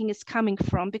your thinking is coming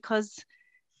from, because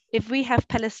if we have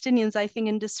Palestinians, I think,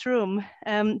 in this room,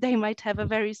 they might have a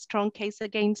very strong case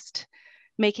against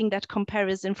making that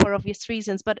comparison for obvious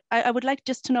reasons. But I would like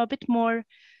just to know a bit more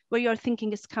where your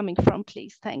thinking is coming from,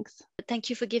 please. Thanks. Thank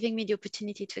you for giving me the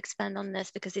opportunity to expand on this,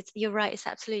 because you're right, it's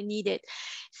absolutely needed.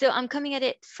 So I'm coming at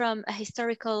it from a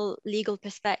historical legal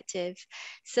perspective.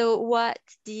 So what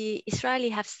the Israeli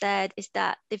have said is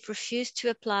that they've refused to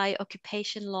apply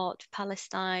occupation law to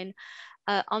Palestine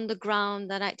on the ground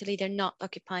that actually they're not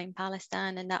occupying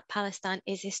Palestine, and that Palestine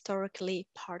is historically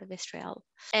part of Israel.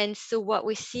 And so what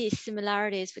we see is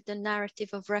similarities with the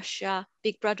narrative of Russia,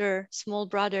 big brother, small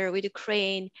brother with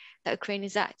Ukraine, that Ukraine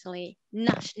is actually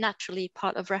naturally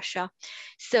part of Russia.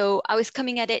 So I was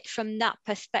coming at it from that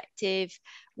perspective,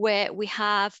 where we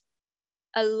have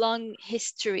a long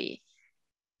history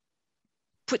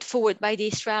put forward by the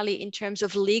Israeli in terms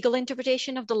of legal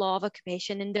interpretation of the law of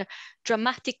occupation and the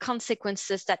dramatic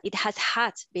consequences that it has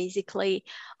had basically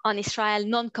on Israel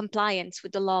non-compliance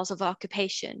with the laws of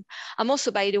occupation. I'm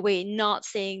also, by the way, not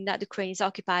saying that Ukraine is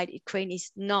occupied. Ukraine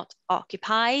is not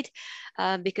occupied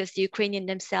because the Ukrainians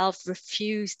themselves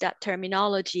refused that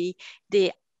terminology.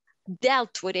 They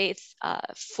dealt with it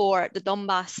for the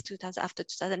Donbass after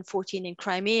 2014 in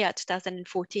Crimea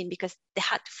 2014, because they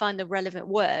had to find a relevant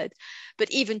word. But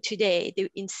even today, they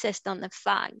insist on the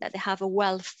fact that they have a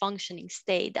well-functioning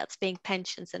state that's paying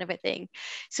pensions and everything.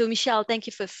 So Michelle, thank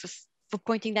you for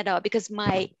pointing that out, because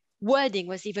my wording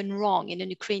was even wrong in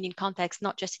an Ukrainian context,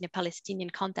 not just in a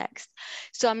Palestinian context.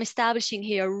 So I'm establishing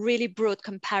here a really broad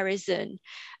comparison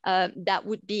that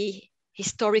would be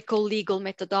historical legal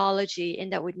methodology,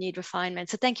 and that would need refinement.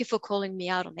 So thank you for calling me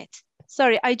out on it.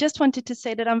 Sorry, I just wanted to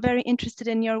say that I'm very interested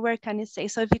in your work, Anicée.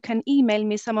 So if you can email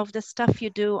me some of the stuff you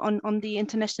do on the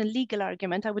international legal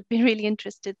argument, I would be really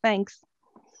interested. Thanks.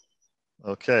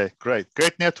 Okay, great.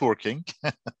 Great networking.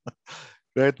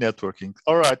 Great networking.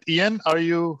 All right, Ian, are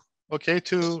you okay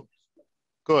to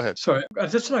go ahead? Sorry,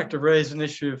 I'd just like to raise an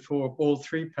issue for all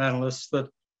three panelists that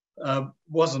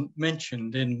wasn't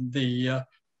mentioned in the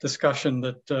discussion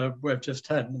that we've just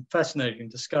had, a fascinating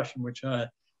discussion, which I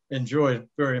enjoyed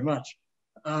very much.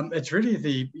 It's really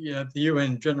the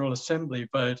UN General Assembly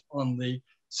vote on the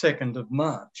 2nd of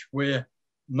March, where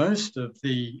most of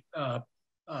the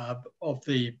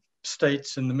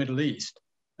states in the Middle East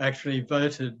actually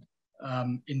voted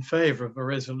in favor of a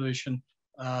resolution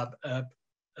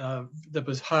that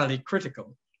was highly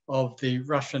critical of the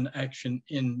Russian action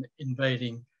in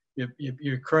invading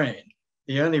Ukraine.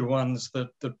 The only ones that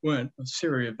weren't,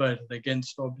 Syria voted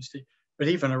against, obviously, but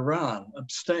even Iran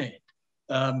abstained.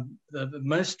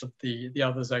 Most of the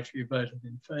others actually voted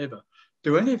in favor.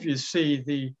 Do any of you see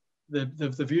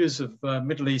the views of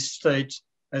Middle East states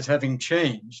as having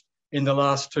changed in the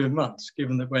last 2 months,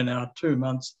 given that we're now 2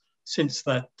 months since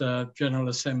that General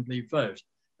Assembly vote?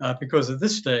 Because at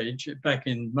this stage, back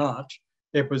in March,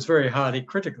 it was very highly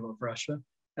critical of Russia,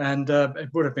 and it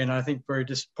would have been, I think, very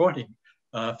disappointing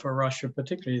for Russia,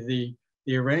 particularly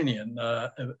the Iranian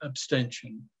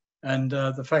abstention, and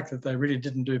the fact that they really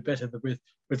didn't do better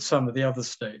with some of the other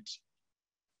states.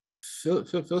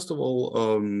 First of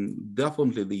all,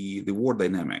 definitely the war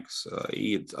dynamics,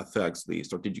 it affects the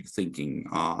strategic thinking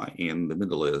in the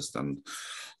Middle East. And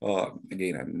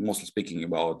again, I'm mostly speaking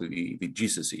about the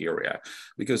GCC area,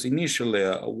 because initially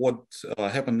what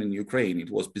happened in Ukraine,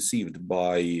 it was perceived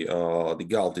by the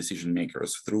Gulf decision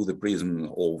makers through the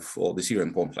prism of the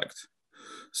Syrian conflict.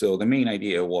 So the main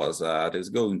idea was that it's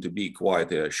going to be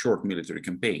quite a short military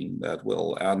campaign that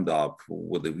will end up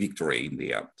with a victory in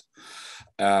the end.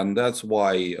 And that's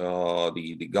why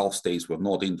the Gulf states were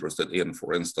not interested in,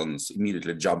 for instance,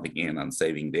 immediately jumping in and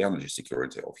saving the energy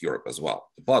security of Europe as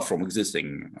well. Apart from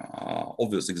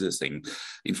obvious existing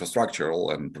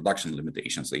infrastructural and production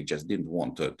limitations, they just didn't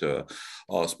want to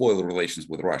spoil the relations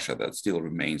with Russia that still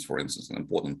remains, for instance, an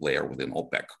important player within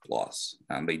OPEC Plus.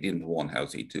 And they didn't want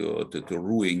to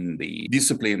ruin the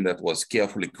discipline that was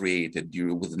carefully created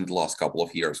within the last couple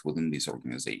of years within this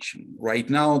organization. Right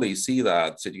now, they see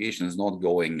that situation is not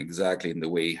going exactly in the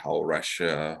way how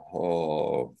Russia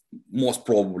most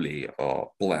probably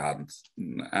planned.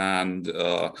 And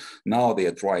now they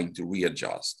are trying to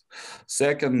readjust.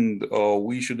 Second,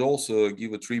 we should also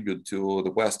give a tribute to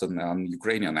the Western and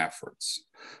Ukrainian efforts.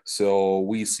 So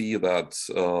we see that,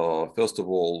 first of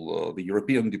all, the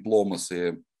European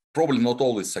diplomacy, probably not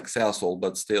always successful,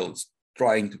 but still it's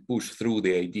trying to push through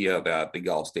the idea that the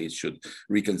Gulf states should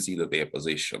reconsider their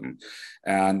position.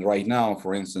 And right now,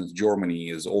 for instance, Germany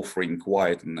is offering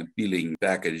quite an appealing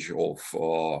package of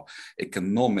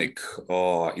economic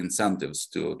incentives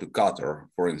to Qatar,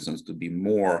 for instance, to be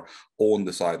more on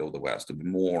the side of the West, to be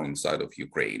more on the side of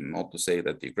Ukraine. Not to say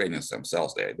that the Ukrainians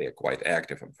themselves, they're quite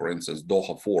active. And for instance,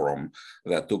 Doha Forum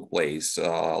that took place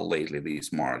lately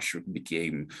this March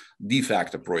became de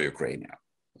facto pro-Ukrainian.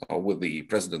 With the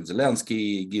President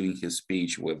Zelensky giving his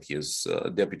speech, with his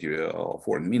deputy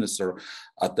foreign minister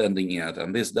attending it,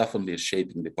 and this definitely is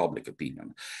shaping the public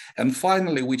opinion. And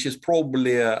finally, which is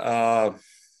probably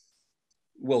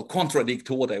will contradict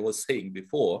what I was saying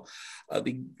before,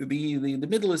 the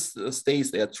Middle East states,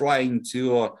 they are trying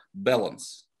to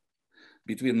balance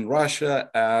between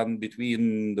Russia and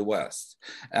between the West.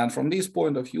 And from this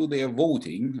point of view, they are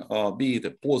voting, be it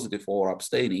a positive or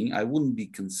abstaining, I wouldn't be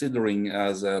considering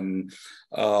as a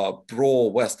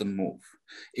pro-Western move.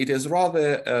 It is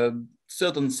rather a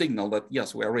certain signal that,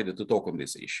 yes, we are ready to talk on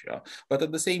this issue. But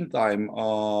at the same time,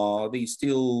 they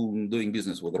still doing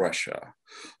business with Russia.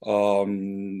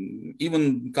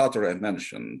 Even Qatar, I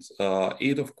mentioned,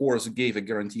 it of course gave a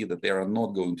guarantee that there are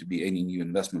not going to be any new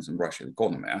investments in Russian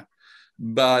economy.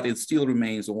 But it still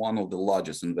remains one of the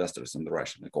largest investors in the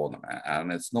Russian economy,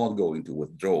 and it's not going to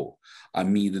withdraw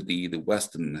amid the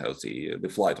Western, the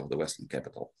flight of the Western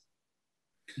capital.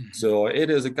 Mm-hmm. So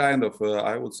it is a kind of,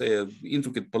 I would say, an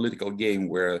intricate political game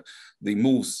where the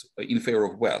moves in favor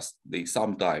of West, they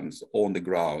sometimes on the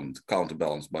ground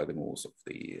counterbalanced by the moves of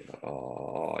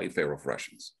in favor of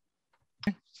Russians.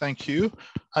 Thank you.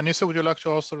 Anicée, would you like to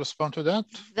also respond to that?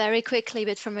 Very quickly,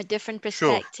 but from a different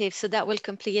perspective. Sure. So that will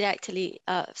complete actually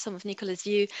some of Nikolay's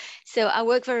view. So I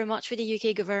work very much with the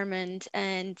UK government.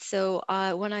 And so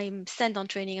when I'm sent on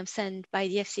training, I'm sent by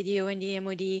the FCDO and the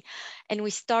MOD. And we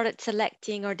started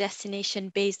selecting our destination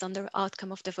based on the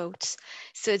outcome of the votes.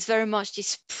 So it's very much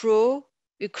this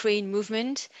pro-Ukraine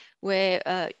movement where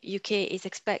UK is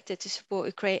expected to support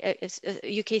Ukraine,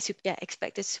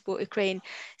 expected to support Ukraine.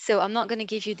 So I'm not going to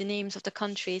give you the names of the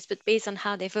countries, but based on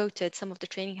how they voted, some of the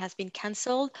training has been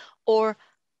cancelled or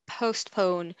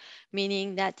postponed,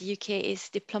 meaning that the UK is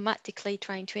diplomatically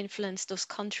trying to influence those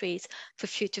countries for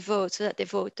future votes so that they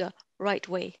vote the right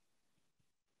way.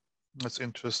 That's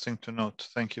interesting to note.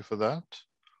 Thank you for that.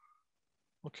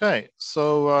 Okay,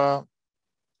 so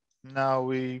now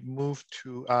we move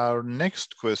to our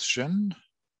next question,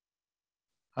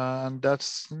 and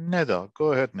that's Neda.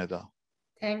 Go ahead, Neda.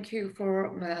 Thank you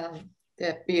for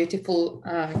the beautiful,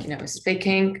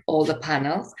 speaking, all the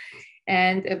panels.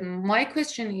 And my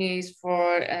question is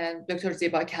for Dr.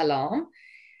 Zibakalam,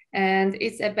 and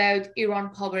it's about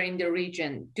Iran power in the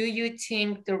region. Do you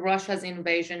think the Russia's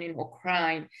invasion in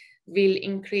Ukraine will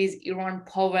increase Iran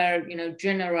power,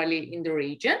 generally in the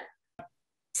region?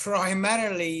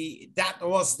 Primarily, that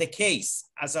was the case,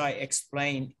 as I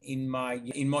explained in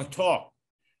my talk.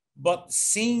 But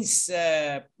since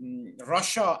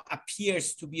Russia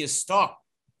appears to be stuck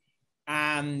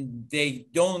and they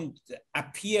don't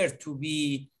appear to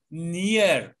be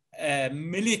near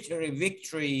military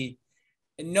victory,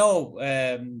 no,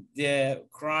 the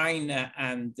Ukraine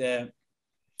and the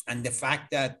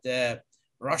fact that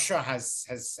Russia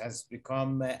has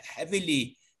become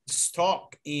heavily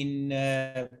stuck in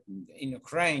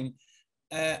Ukraine,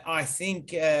 I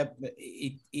think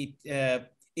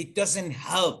it doesn't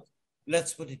help.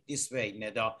 Let's put it this way,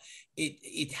 Neda.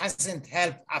 It hasn't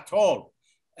helped at all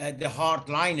the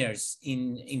hardliners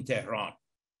in Tehran.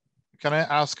 Can I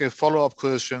ask a follow-up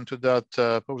question to that,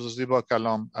 Professor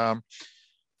Zibakalam?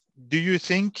 Do you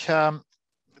think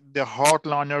the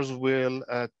hardliners will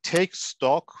take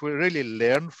stock, will really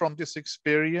learn from this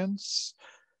experience,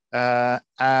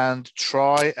 and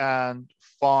try and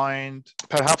find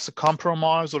perhaps a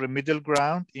compromise or a middle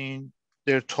ground in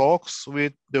their talks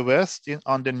with the West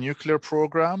on the nuclear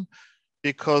program,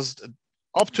 because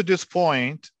up to this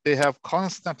point, they have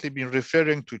constantly been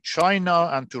referring to China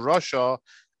and to Russia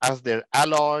as their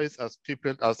allies, as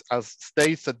people, as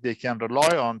states that they can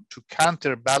rely on to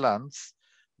counterbalance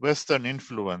Western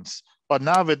influence. But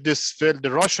now with this,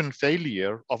 the Russian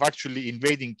failure of actually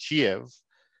invading Kiev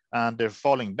and they're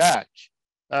falling back,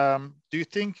 do you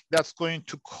think that's going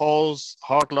to cause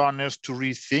hardliners to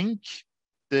rethink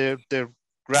their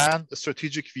grand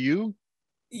strategic view?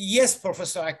 Yes,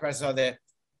 Professor Akbarzadeh.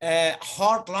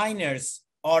 Hardliners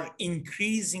are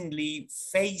increasingly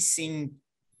facing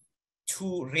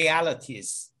two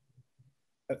realities.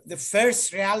 The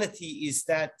first reality is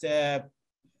that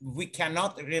we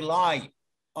cannot rely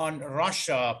on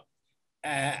Russia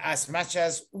as much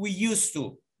as we used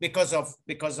to because of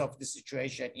the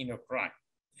situation in Ukraine.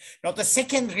 Now, the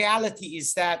second reality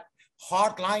is that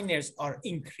hardliners are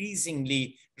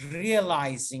increasingly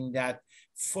realizing that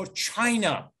for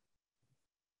China,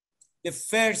 the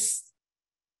first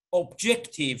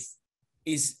objective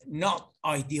is not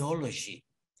ideology,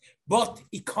 but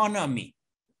economy.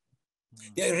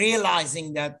 They're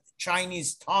realizing that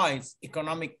Chinese ties,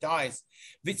 economic ties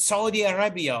with Saudi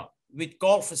Arabia, with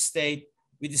Gulf state,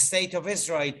 with the state of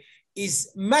Israel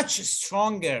is much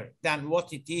stronger than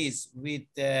what it is with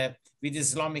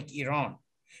Islamic Iran.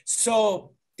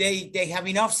 So they have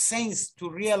enough sense to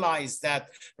realize that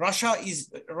Russia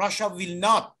will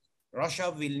not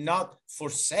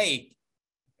forsake,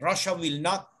 Russia will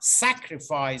not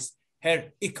sacrifice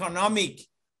her economic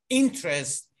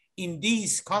interest in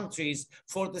these countries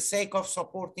for the sake of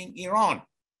supporting Iran.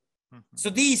 Mm-hmm. So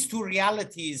these two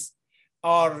realities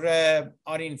are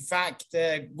in fact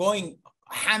going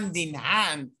hand in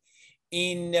hand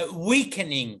in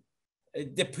weakening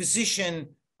the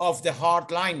position of the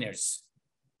hardliners.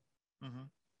 Mm-hmm.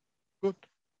 Good.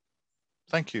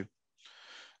 Thank you.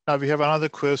 Now we have another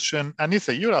question.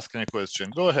 Anicée, you're asking a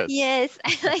question. Go ahead. Yes,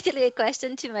 actually a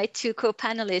question to my two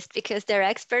co-panelists because they're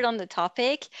expert on the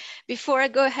topic. Before I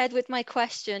go ahead with my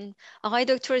question,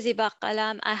 Dr.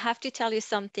 Zibakalam, I have to tell you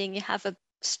something. You have a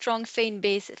strong fan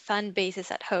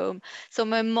bases at home. So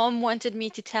my mom wanted me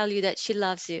to tell you that she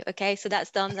loves you. Okay, so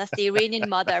that's done. That's the Iranian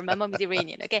mother. My mom is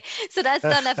Iranian. Okay, so that's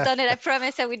done. I've done it. I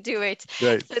promise I would do it.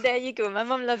 Right. So there you go. My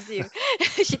mom loves you.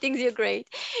 She thinks you're great.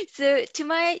 So to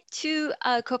my two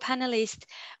co-panelists,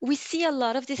 we see a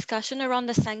lot of discussion around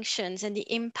the sanctions and the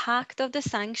impact of the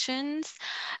sanctions.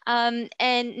 And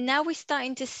now we're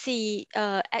starting to see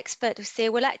experts who say,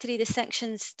 well, actually the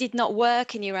sanctions did not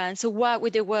work in Iran. So why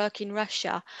would they work in Russia?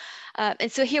 And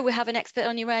so here we have an expert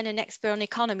on Iran and an expert on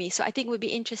economy. So I think it would be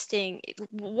interesting.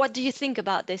 What do you think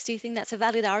about this? Do you think that's a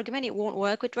valid argument? It won't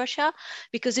work with Russia?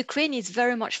 Because Ukraine is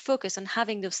very much focused on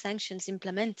having those sanctions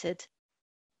implemented.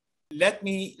 Let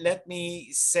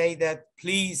me say that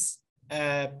please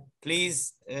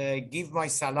give my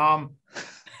salam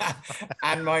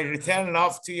and my return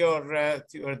love to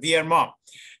your dear mom.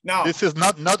 Now, this is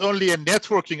not only a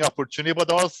networking opportunity,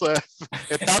 but also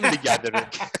a family gathering.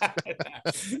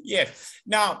 Yes.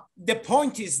 Now, the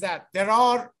point is that there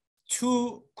are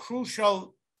two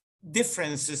crucial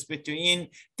differences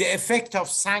between the effect of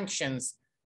sanctions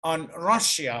on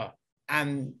Russia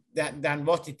and than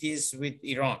what it is with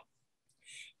Iran.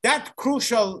 That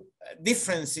crucial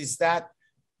difference is that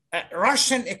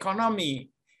Russian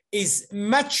economy is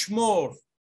much more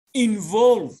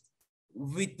involved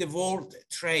with the world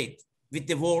trade, with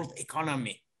the world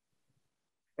economy.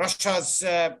 Russia's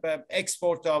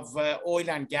export of oil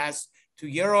and gas to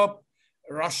Europe,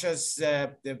 Russia's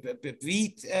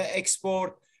wheat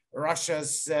export,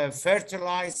 Russia's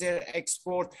fertilizer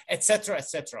export, etc.,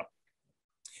 etc.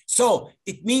 So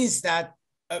it means that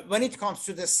when it comes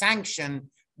to the sanction,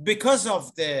 because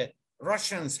of the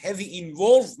Russians' heavy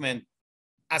involvement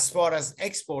as far as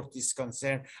export is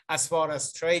concerned, as far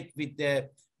as trade with the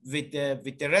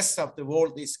rest of the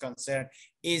world is concerned,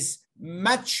 is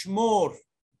much more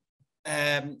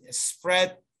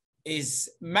spread, is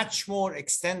much more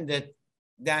extended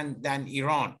than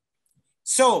Iran.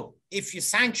 So if you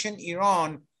sanction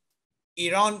Iran,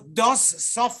 Iran does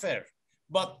suffer,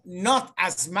 but not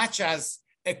as much as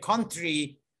a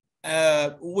country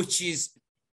which is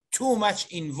too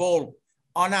much involved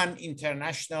on an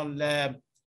international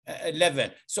level.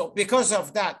 So because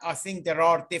of that, I think there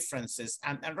are differences,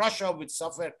 and Russia would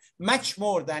suffer much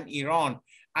more than Iran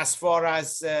as far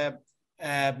as the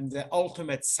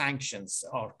ultimate sanctions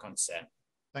are concerned.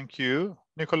 Thank you.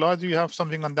 Nikolay, do you have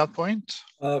something on that point?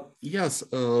 Yes,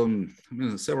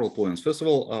 several points. First of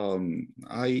all,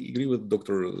 I agree with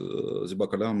Dr.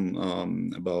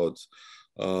 Zibakalam about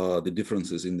the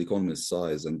differences in the economy's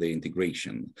size and the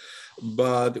integration.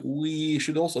 But we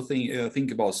should also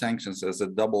think about sanctions as a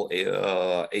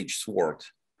double-edged sword.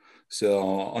 So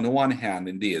on the one hand,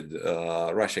 indeed,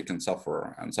 Russia can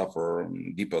suffer and suffer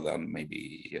deeper than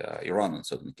maybe Iran in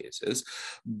certain cases.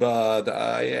 But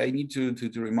I need to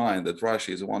remind that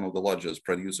Russia is one of the largest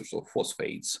producers of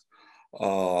phosphates,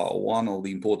 one of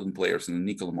the important players in the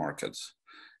nickel market,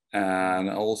 and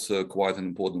also quite an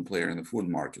important player in the food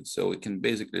market. So it can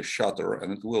basically shatter,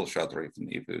 and it will shatter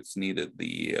if it's needed,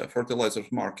 the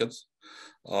fertilizers markets,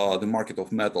 the market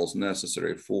of metals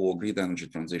necessary for green energy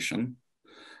transition.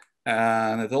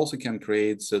 And it also can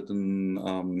create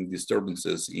certain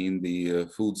disturbances in the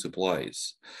food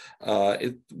supplies.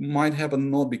 It might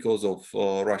happen not because of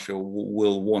Russia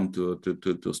will want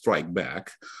to strike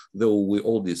back, though we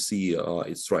already see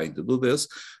it's trying to do this,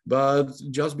 but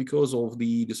just because of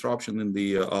the disruption in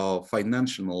the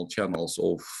financial channels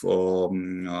of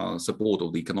support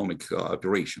of the economic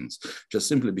operations, just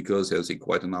simply because I see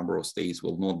quite a number of states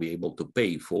will not be able to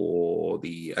pay for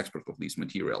the export of these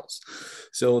materials.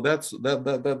 So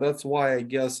that's why I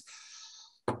guess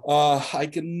I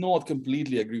cannot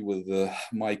completely agree with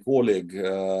my colleague.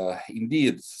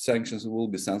 Indeed, sanctions will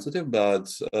be sensitive,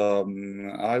 but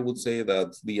I would say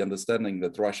that the understanding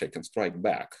that Russia can strike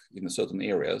back in certain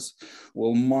areas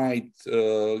will make,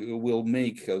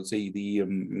 I would say,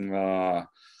 the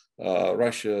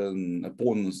Russian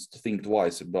opponents to think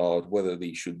twice about whether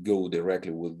they should go directly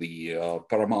with the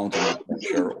paramount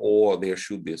pressure, or there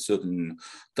should be a certain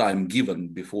time given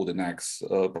before the next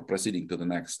proceeding to the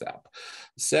next step.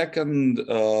 Second,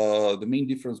 the main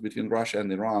difference between Russia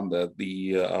and Iran that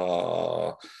the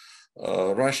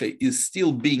Russia is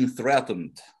still being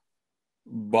threatened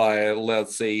by,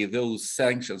 let's say, those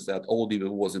sanctions that already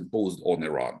was imposed on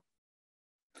Iran.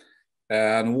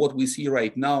 And what we see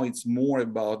right now, it's more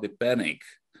about the panic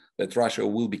that Russia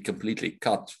will be completely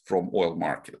cut from oil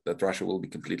market, that Russia will be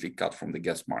completely cut from the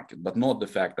gas market, but not the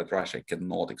fact that Russia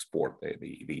cannot export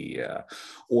the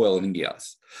oil and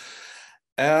gas.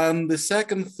 And the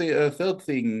third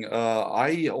thing,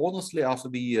 I honestly, after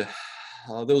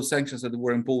those sanctions that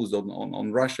were imposed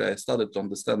on Russia, I started to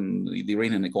understand the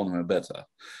Iranian economy better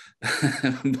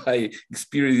by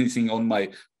experiencing in my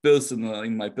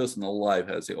personal life,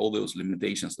 I say, all those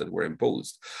limitations that were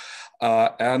imposed.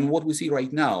 And what we see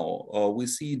right now, we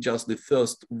see just the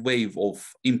first wave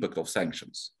of impact of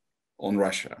sanctions on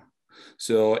Russia.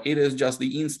 So it is just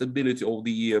the instability of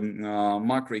the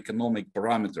macroeconomic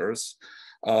parameters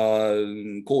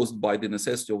caused by the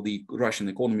necessity of the Russian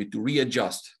economy to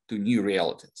readjust to new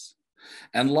realities.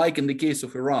 And like in the case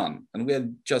of Iran, and we are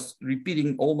just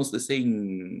repeating almost the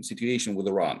same situation with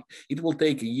Iran, it will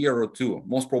take a year or two,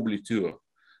 most probably two,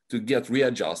 to get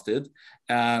readjusted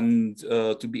and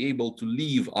to be able to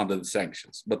live under the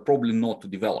sanctions, but probably not to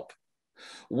develop.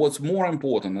 What's more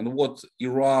important, and what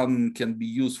Iran can be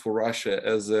used for Russia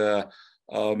as a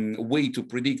way to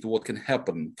predict what can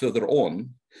happen further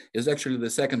on, is actually the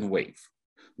second wave,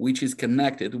 which is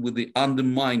connected with the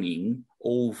undermining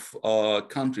of a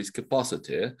country's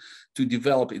capacity to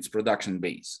develop its production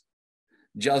base,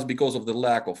 just because of the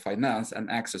lack of finance and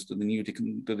access to the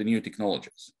new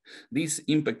technologies. This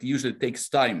impact usually takes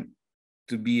time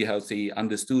to be, how to say,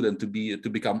 understood and to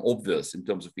become obvious in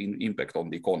terms of impact on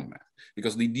the economy,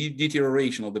 because the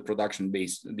deterioration of the production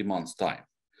base demands time.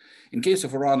 In case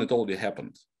of Iran, it already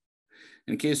happened.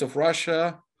 In case of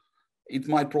Russia, it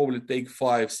might probably take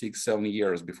 5, 6, 7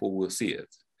 years before we'll see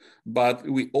it. But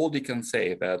we already can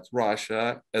say that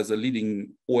Russia, as a leading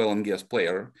oil and gas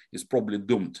player, is probably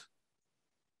doomed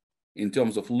in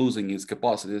terms of losing its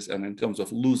capacities and in terms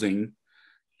of losing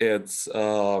its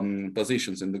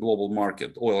positions in the global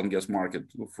market, oil and gas market,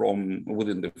 from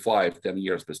within the 5, 10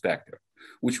 years perspective,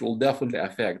 which will definitely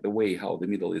affect the way how the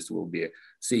Middle East will be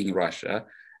seeing Russia,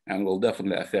 and will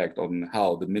definitely affect on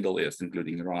how the Middle East,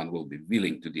 including Iran, will be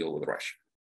willing to deal with Russia.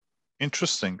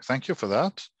 Interesting. Thank you for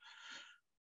that.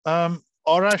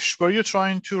 Arash, were you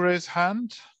trying to raise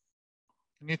hand?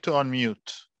 You need to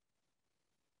unmute.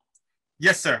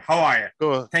 Yes, sir. How are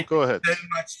you? Thank you very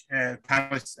much,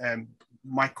 panelists.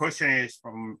 My question is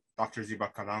from Dr.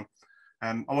 Zibakalam.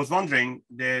 I was wondering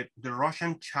the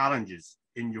Russian challenges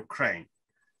in Ukraine,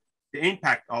 the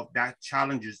impact of that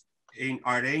challenges in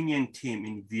Iranian team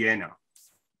in Vienna.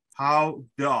 How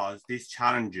does these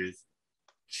challenges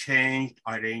change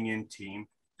Iranian team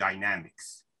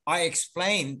dynamics? I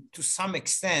explained to some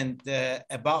extent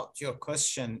about your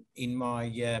question in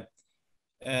my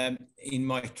in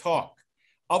my talk.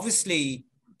 Obviously,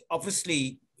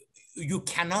 you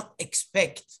cannot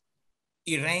expect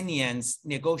Iranians,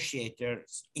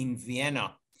 negotiators in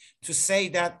Vienna, to say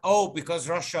that, oh, because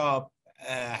Russia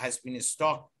has been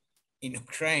stuck in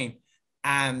Ukraine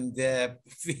and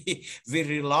we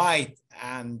relied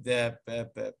and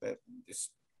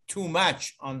too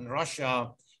much on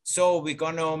Russia, so we're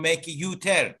going to make a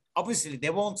U-turn. Obviously, they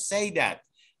won't say that.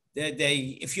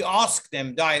 If you ask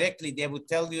them directly, they would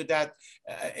tell you that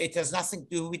it has nothing to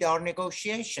do with our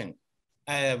negotiation.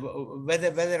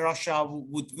 Whether Russia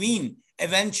would win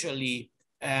eventually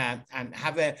and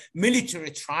have a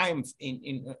military triumph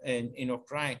in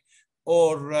Ukraine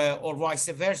or vice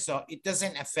versa, it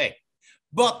doesn't affect.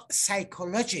 But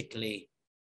psychologically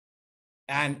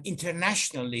and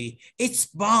internationally, it's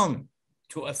bound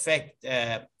to affect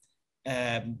the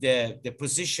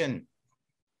position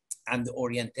and the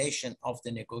orientation of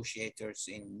the negotiators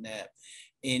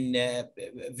in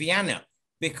Vienna,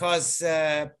 because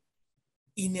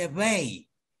in a way,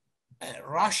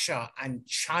 Russia and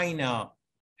China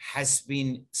has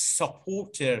been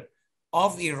supporter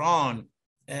of Iran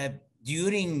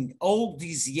during all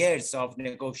these years of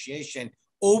negotiation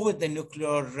over the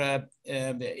nuclear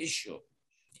issue.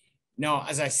 Now,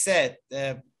 as I said,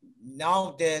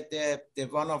 now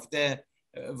one of the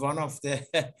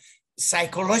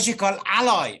psychological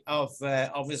ally of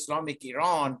Islamic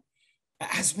Iran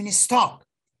has been stopped.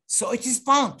 So it is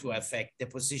bound to affect the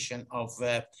position of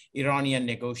Iranian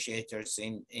negotiators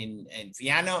in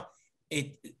Vienna.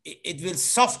 It will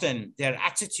soften their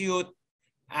attitude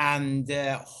and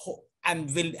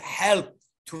will help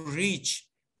to reach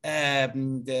a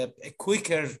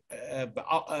quicker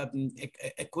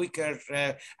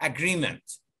agreement.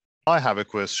 I have a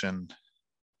question.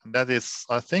 That is,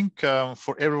 I think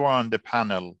for everyone on the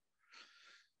panel,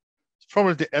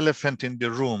 probably the elephant in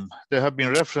the room. There have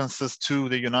been references to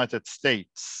the United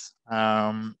States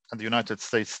and the United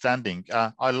States standing.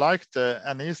 I liked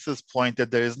Anice's point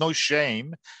that there is no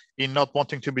shame in not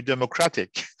wanting to be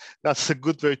democratic. That's a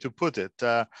good way to put it.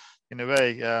 In a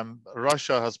way,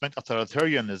 Russia has made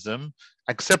authoritarianism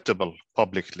acceptable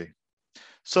publicly.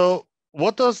 So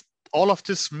what does all of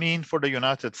this mean for the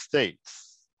United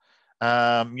States?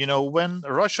 You know, when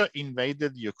Russia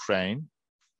invaded Ukraine,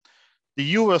 the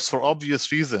US, for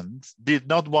obvious reasons, did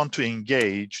not want to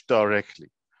engage directly.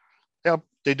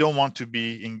 They don't want to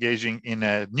be engaging in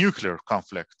a nuclear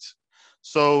conflict.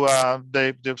 So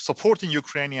they're supporting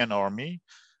Ukrainian army.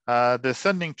 They're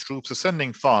sending troops, they're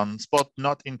sending funds, but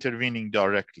not intervening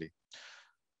directly.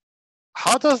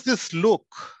 How does this look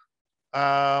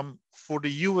for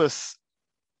the US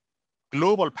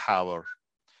global power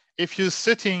if you're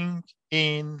sitting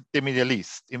in the Middle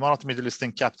East, in one of the Middle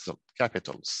Eastern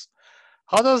capitals?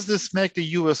 How does this make the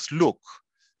US look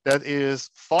that is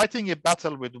fighting a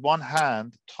battle with one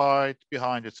hand tied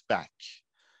behind its back?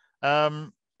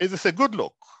 Is this a good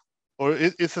look? Or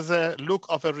is this a look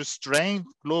of a restrained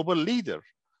global leader?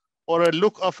 Or a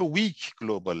look of a weak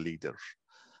global leader?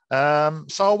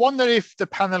 So I wonder if the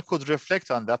panel could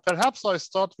reflect on that. Perhaps I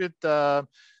start with Anicée,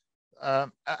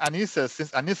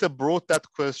 since Anicée brought that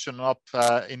question up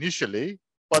initially,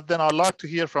 but then I'd like to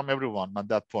hear from everyone on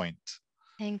that point.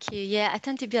 Thank you. Yeah, I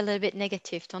tend to be a little bit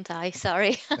negative, don't I?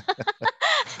 Sorry.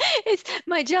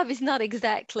 My job is not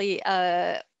exactly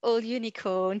all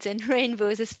unicorns and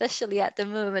rainbows, especially at the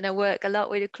moment. I work a lot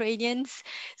with Ukrainians,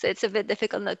 so it's a bit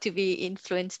difficult not to be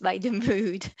influenced by the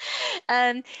mood.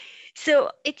 So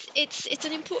it's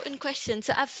an important question.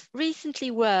 So I've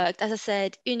recently worked, as I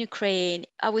said, in Ukraine.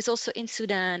 I was also in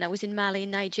Sudan. I was in Mali,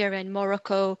 Nigeria, and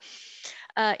Morocco.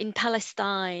 In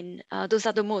Palestine, those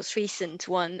are the most recent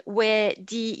one, where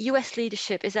the US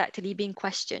leadership is actually being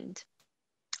questioned.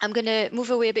 I'm going to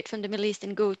move away a bit from the Middle East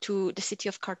and go to the city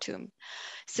of Khartoum.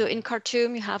 So in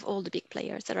Khartoum, you have all the big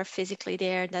players that are physically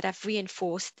there, that have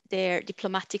reinforced their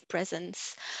diplomatic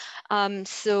presence. I'm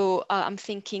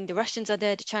thinking the Russians are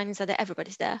there, the Chinese are there,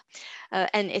 everybody's there.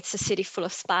 And it's a city full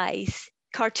of spies.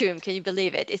 Khartoum, can you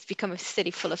believe it? It's become a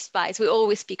city full of spies. We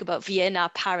always speak about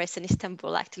Vienna, Paris, and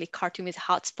Istanbul. Actually, Khartoum is a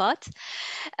hotspot.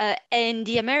 And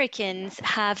the Americans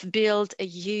have built a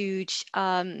huge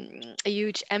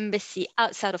embassy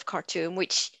outside of Khartoum,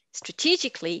 which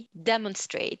strategically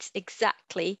demonstrates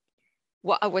exactly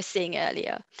what I was saying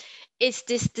earlier. It's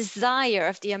this desire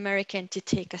of the American to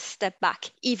take a step back,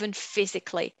 even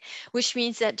physically, which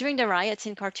means that during the riots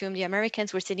in Khartoum, the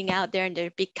Americans were sitting out there in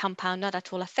their big compound, not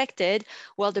at all affected,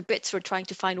 while the Brits were trying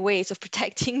to find ways of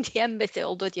protecting the embassy,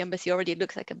 although the embassy already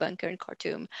looks like a bunker in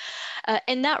Khartoum.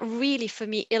 And that really, for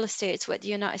me, illustrates what the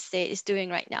United States is doing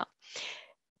right now.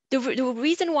 The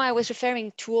reason why I was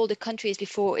referring to all the countries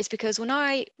before is because when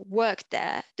I worked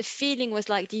there, the feeling was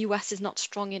like the US is not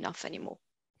strong enough anymore.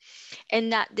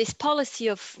 And that this policy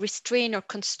of restrain or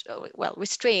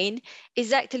restrain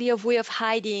is actually a way of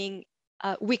hiding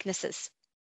weaknesses.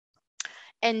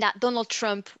 And that Donald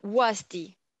Trump was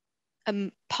the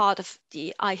part of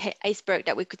the iceberg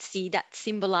that we could see that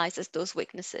symbolizes those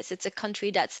weaknesses. It's a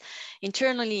country that's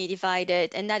internally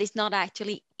divided and that is not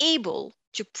actually able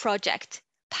to project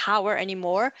power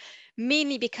anymore,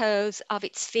 mainly because of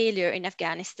its failure in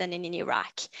Afghanistan and in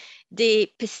Iraq.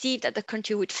 They perceived that the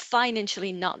country would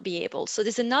financially not be able. So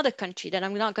there's another country that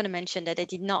I'm not going to mention that I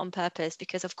did not on purpose,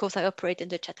 because of course I operate in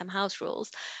the Chatham House rules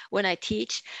when I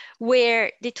teach,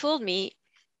 where they told me,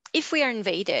 if we are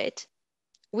invaded,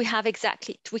 we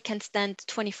can stand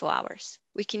 24 hours.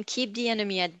 We can keep the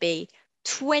enemy at bay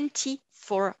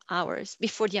 24 hours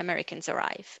before the Americans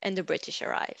arrive and the British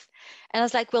arrive. And I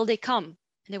was like, will they come?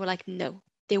 And they were like, no,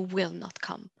 they will not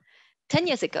come. 10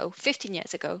 years ago, 15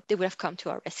 years ago, they would have come to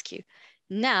our rescue.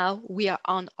 Now we are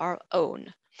on our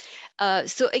own.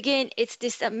 So again, it's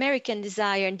this American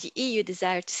desire and the EU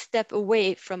desire to step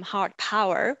away from hard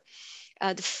power.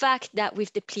 The fact that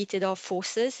we've depleted our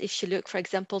forces, if you look, for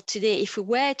example, today, if we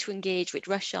were to engage with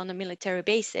Russia on a military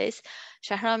basis,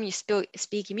 Shahram, you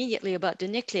speak immediately about the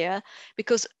nuclear,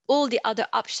 because all the other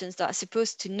options that are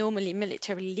supposed to normally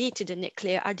militarily lead to the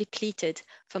nuclear are depleted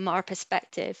from our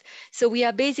perspective. So we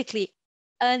are basically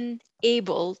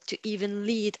unable to even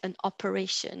lead an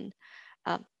operation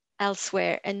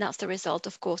elsewhere. And that's the result,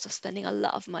 of course, of spending a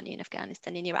lot of money in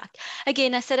Afghanistan and Iraq.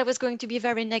 Again, I said I was going to be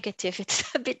very negative.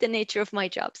 It's a bit the nature of my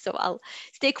job. So I'll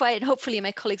stay quiet. Hopefully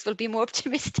my colleagues will be more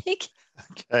optimistic.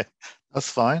 Okay, that's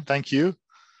fine. Thank you.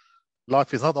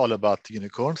 Life is not all about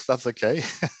unicorns. That's okay.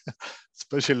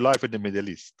 Especially life in the Middle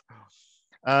East.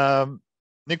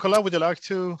 Nikolay, would you like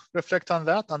to reflect on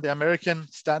that, on the American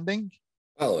standing?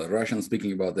 Well, Russian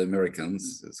speaking about the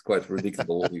Americans, it's quite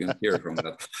predictable what you can hear from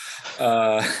that.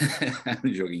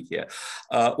 I'm joking here.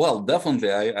 Well,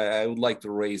 definitely, I would like to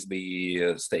raise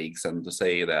the stakes and to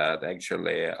say that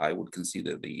actually I would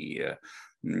consider the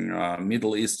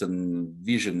Middle Eastern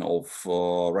vision of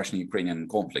Russian-Ukrainian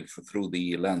conflict through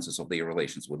the lenses of their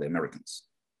relations with the Americans,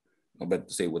 or better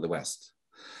to say with the West.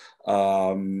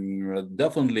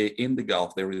 Definitely in the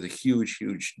Gulf, there is a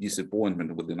huge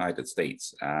disappointment with the United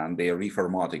States and their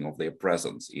reformatting of their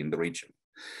presence in the region.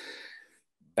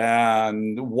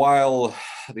 And while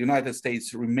the United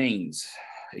States remains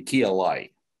a key ally,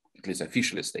 at least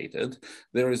officially stated,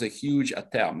 there is a huge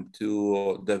attempt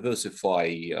to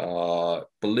diversify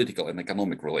political and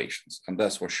economic relations, and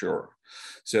that's for sure.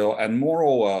 So, and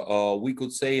moreover, we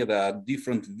could say that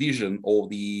different vision of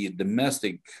the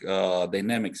domestic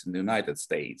dynamics in the United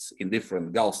States in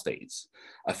different Gulf states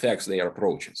affects their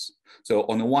approaches. So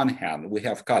on the one hand, we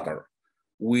have Qatar,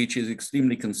 which is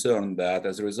extremely concerned that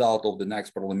as a result of the next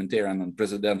parliamentarian and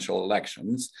presidential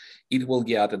elections, it will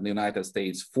get the United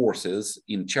States forces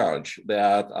in charge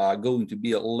that are going to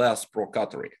be less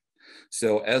pro-Qatari.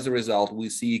 So as a result, we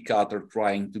see Qatar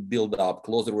trying to build up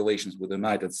closer relations with the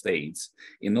United States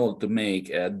in order to make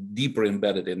a deeper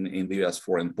embedded in the US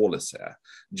foreign policy,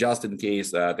 just in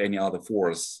case that any other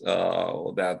force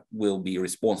that will be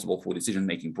responsible for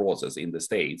decision-making process in the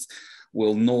States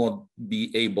will not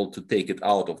be able to take it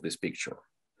out of this picture.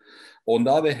 On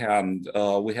the other hand,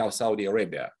 we have Saudi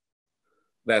Arabia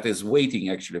that is waiting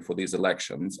actually for these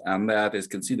elections, and that is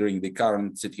considering the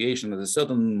current situation as a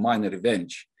certain minor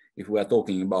revenge, if we are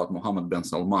talking about Mohammed bin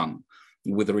Salman,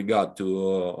 with regard to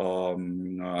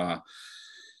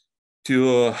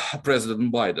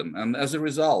President Biden. And as a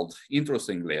result,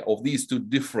 interestingly, of these two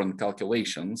different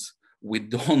calculations, we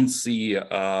don't see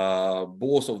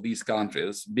both of these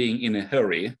countries being in a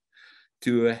hurry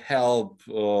to help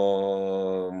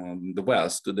the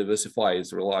West to diversify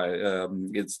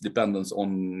its dependence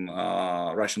on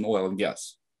Russian oil and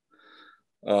gas.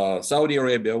 Saudi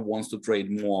Arabia wants to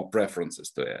trade more preferences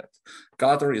to it.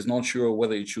 Qatar is not sure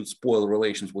whether it should spoil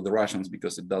relations with the Russians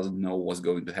because it doesn't know what's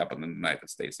going to happen in the United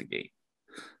States again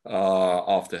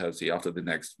after the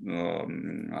next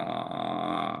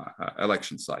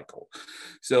election cycle.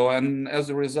 So, and as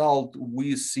a result,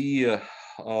 we see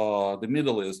the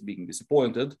Middle East being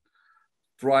disappointed,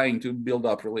 trying to build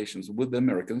up relations with the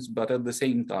Americans, but at the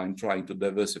same time trying to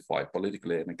diversify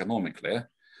politically and economically,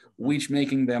 which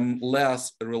making them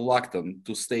less reluctant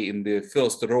to stay in the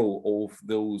first row of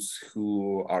those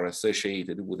who are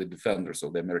associated with the defenders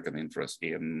of the American interest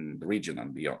in the region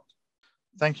and beyond.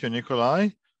 Thank you,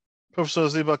 Nikolay. Professor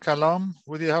Zibakalam,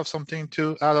 would you have something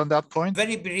to add on that point?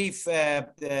 Very brief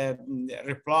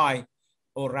reply,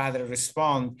 or rather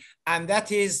respond, and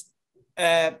that is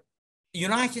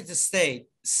United States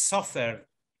suffer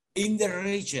in the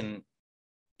region,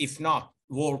 if not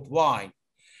worldwide,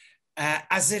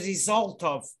 as a result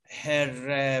of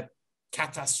her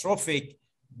catastrophic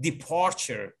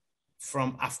departure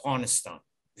from Afghanistan.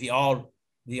 We all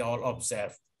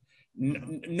observed.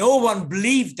 No one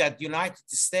believed that the United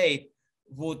States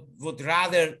would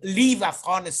rather leave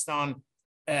Afghanistan.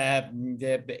 A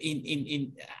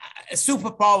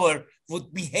superpower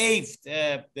would behave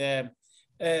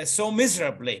so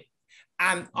miserably,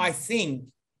 and I think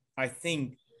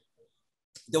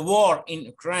the war in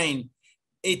Ukraine,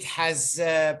 it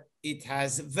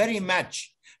has very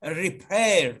much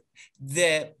repaired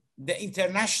the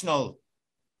international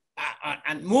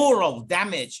and moral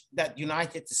damage that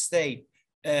United States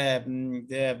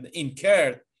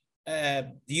incurred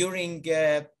during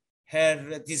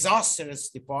her disastrous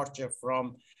departure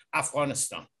from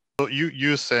Afghanistan. So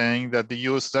you're saying that the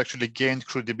US actually gained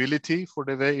credibility for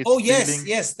the way it's dealing?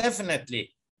 Yes,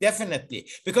 definitely,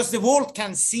 because the world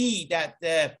can see that.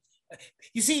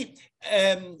 You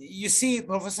see,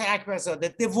 Professor Akbarzadeh,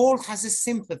 that the world has a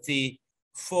sympathy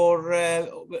for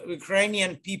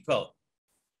Ukrainian people,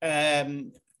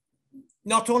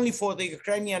 not only for the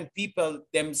Ukrainian people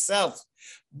themselves,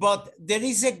 but there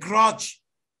is a grudge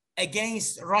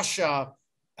against Russia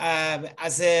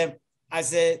as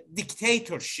a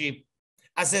dictatorship,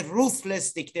 as a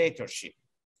ruthless dictatorship.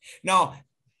 Now,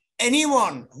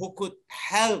 anyone who could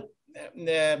help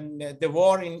the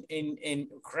war in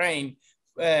Ukraine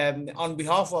on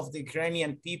behalf of the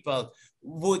Ukrainian people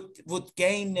would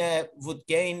gain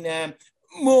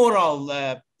moral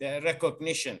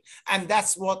recognition, and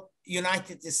that's what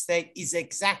United States is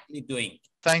exactly doing.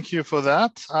 Thank you for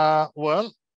that. Well,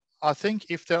 I think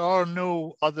if there are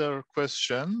no other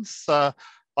questions,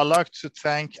 I'd like to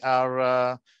thank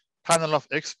our panel of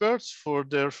experts for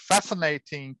their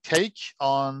fascinating take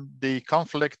on the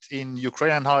conflict in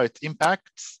Ukraine and how it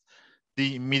impacts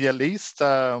the Middle East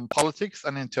politics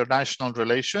and international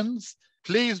relations.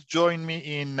 Please join me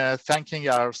in thanking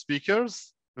our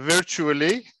speakers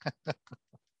virtually.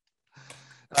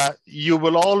 You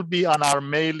will all be on our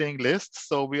mailing list,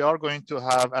 so we are going to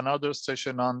have another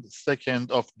session on the 2nd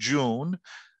of June,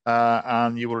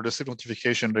 and you will receive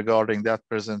notification regarding that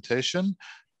presentation.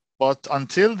 But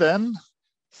until then,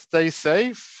 stay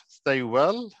safe, stay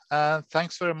well, and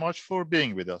thanks very much for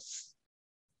being with us.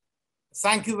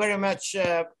 Thank you very much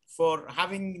for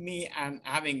having me and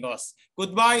having us.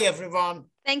 Goodbye, everyone.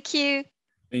 Thank you.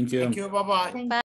 Thank you. Thank you. Bye-bye.